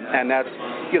 And that's,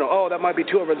 that might be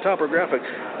too over the top or graphic.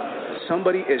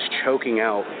 Somebody is choking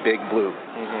out Big Blue.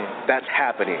 That's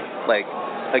happening.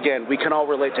 Again, we can all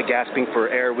relate to gasping for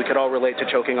air. We could all relate to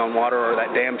choking on water or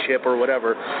that damn chip or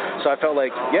whatever. So I felt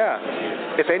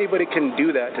if anybody can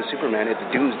do that to Superman, it's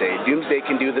Doomsday. Doomsday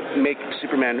can make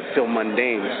Superman feel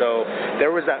mundane. So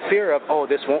there was that fear of,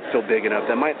 this won't feel big enough.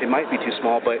 It might be too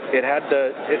small, but it had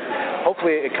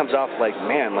hopefully it comes off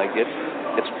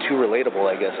it's too relatable,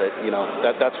 I guess.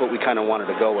 That's what we kind of wanted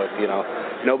to go with.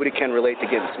 Nobody can relate to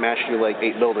getting smashed through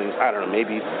 8 buildings. I don't know.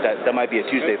 Maybe that might be a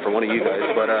Tuesday for one of you guys.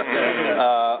 But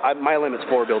my limit's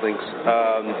 4 buildings.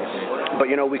 But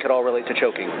we could all relate to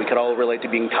choking. We could all relate to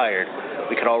being tired.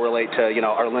 We could all relate to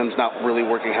our limbs not really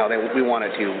working how we want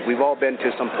it to. We've all been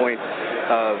to some point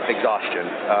of exhaustion,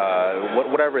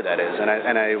 whatever that is.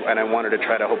 And I wanted to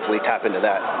try to hopefully tap into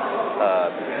that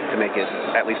to make it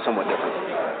at least somewhat different.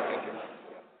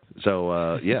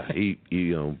 So they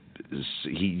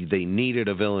needed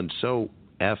a villain so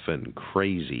effing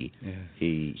crazy. Yeah.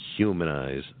 He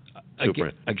humanized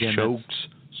Superman, chokes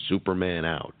Superman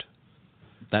out.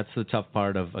 That's the tough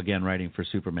part of writing for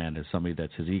Superman, is somebody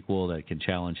that's his equal that can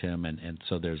challenge him, and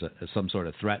so there's some sort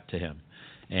of threat to him.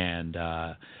 And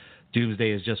Doomsday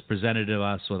is just presented to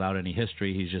us without any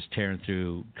history. He's just tearing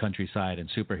through countryside and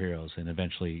superheroes, and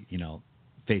eventually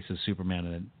faces Superman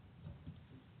and.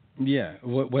 Yeah,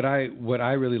 what I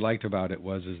really liked about it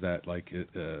was that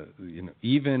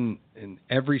even in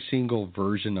every single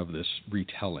version of this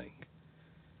retelling,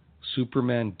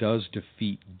 Superman does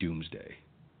defeat Doomsday,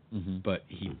 but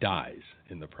he dies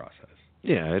in the process.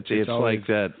 Yeah, it's always, like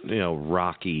that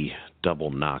Rocky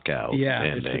double knockout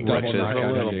ending, which is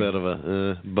a little bit of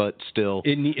a but still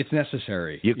it's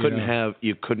necessary. You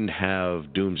couldn't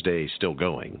have Doomsday still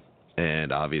going.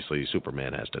 And obviously,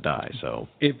 Superman has to die. So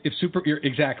if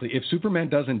Superman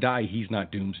doesn't die, he's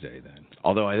not Doomsday then.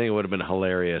 Although I think it would have been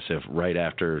hilarious if right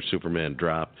after Superman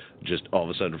dropped, just all of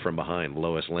a sudden from behind,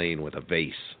 Lois Lane with a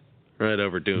vase right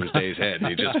over Doomsday's head, and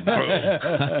he just boom.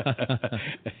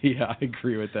 Yeah, I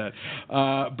agree with that.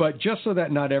 But just so that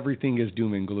not everything is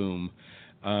doom and gloom,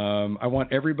 I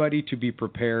want everybody to be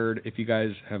prepared. If you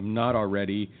guys have not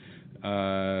already.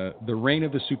 The Reign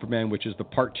of the Superman, which is the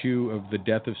part 2 of the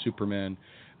Death of Superman.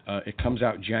 It comes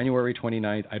out January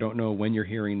 29th. I don't know when you're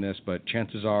hearing this, but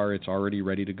chances are it's already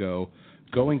ready to go.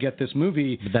 Go and get this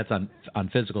movie. But that's on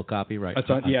physical copy, right? That's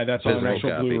on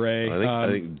actual copy. Blu-ray. I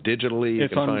think digitally you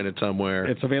can find it somewhere.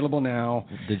 It's available now.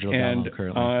 Digital download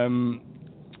currently.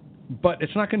 But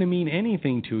it's not going to mean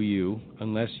anything to you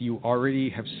unless you already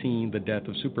have seen The Death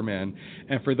of Superman.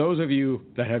 And for those of you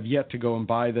that have yet to go and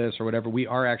buy this or whatever, we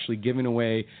are actually giving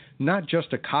away not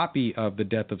just a copy of The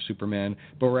Death of Superman,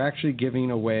 but we're actually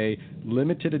giving away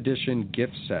limited edition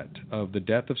gift set of The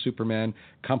Death of Superman,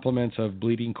 compliments of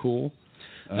Bleeding Cool.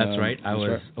 That's right.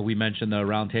 We mentioned the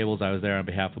roundtables. I was there on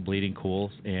behalf of Bleeding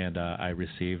Cools, and I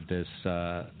received this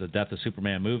the Death of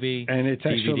Superman movie, and it's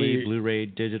DVD, actually Blu-ray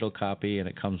digital copy, and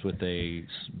it comes with a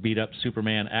beat up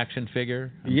Superman action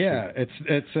figure. It's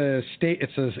a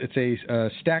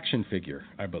staction figure,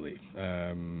 I believe.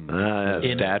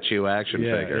 Statue action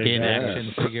figure. In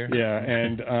action figure. Yeah,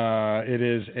 and it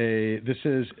is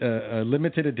a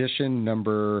limited edition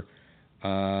number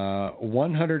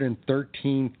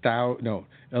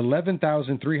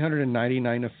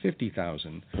 11,399 of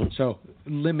 50,000. So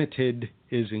limited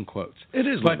is in quotes. It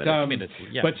is but, limited.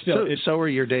 But still, so are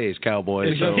your days,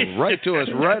 cowboy. So write to us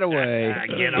right away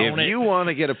if you want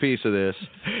to get a piece of this.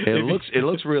 It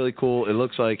looks really cool. It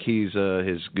looks like his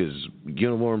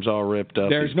uniform's all ripped up.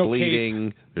 There's he's no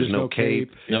bleeding. cape. There's no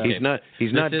cape. No He's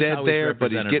cape. not dead there,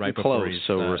 but he's getting close.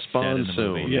 So respond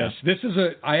soon. Yes, this is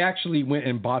I actually went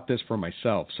and bought this for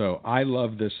myself. So I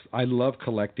love this. I love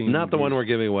collecting. Not the one we're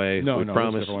giving away. No, we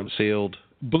promise. Sealed.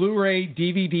 Blu-ray,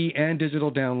 DVD, and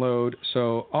digital download.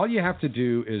 So all you have to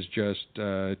do is just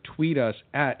tweet us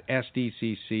at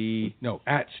SDCC. No,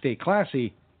 at Stay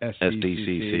Classy.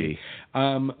 SDCC.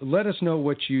 Let us know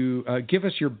what you give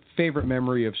us your favorite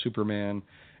memory of Superman,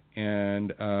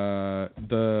 and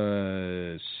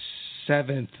the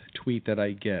 7th tweet that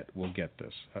I get will get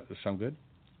this. Sound good?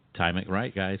 Time it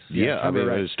right, guys. Yeah, I mean,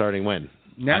 right. Starting when?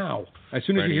 Now, as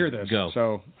soon as you hear this. Go.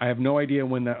 So I have no idea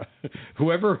when that.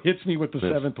 Whoever hits me with the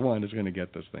 7th one is going to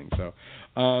get this thing. So,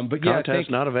 but yeah,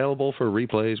 contest not available for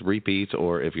replays, repeats,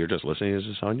 or if you're just listening to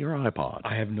this on your iPod.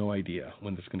 I have no idea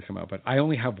when this is going to come out, but I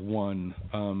only have one.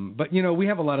 But we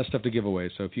have a lot of stuff to give away.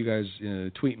 So if you guys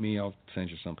tweet me, I'll send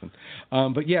you something.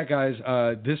 But yeah, guys,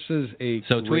 this is a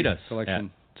tweet us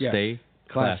collection. Stay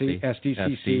Classy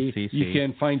SDCC. You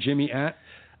can find Jimmy at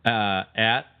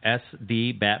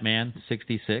SD Batman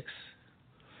 66.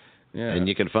 Yeah. And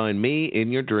you can find me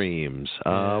in your dreams.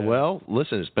 Well,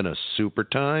 listen, it's been a super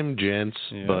time, gents.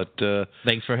 Yeah. But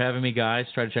thanks for having me, guys.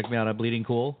 Try to check me out at Bleeding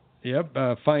Cool. Yep.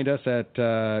 Find us at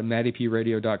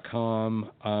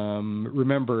MattyPRadio.com.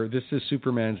 Remember, this is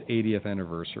Superman's 80th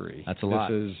anniversary. That's a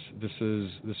lot. This is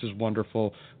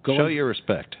wonderful. Show your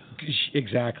respect.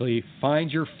 Exactly.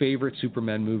 Find your favorite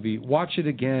Superman movie. Watch it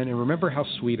again, and remember how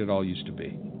sweet it all used to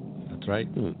be. That's right.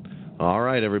 All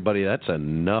right, everybody. That's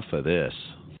enough of this.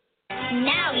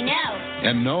 Now we know.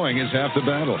 And knowing is half the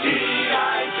battle.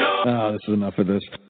 This is enough of this.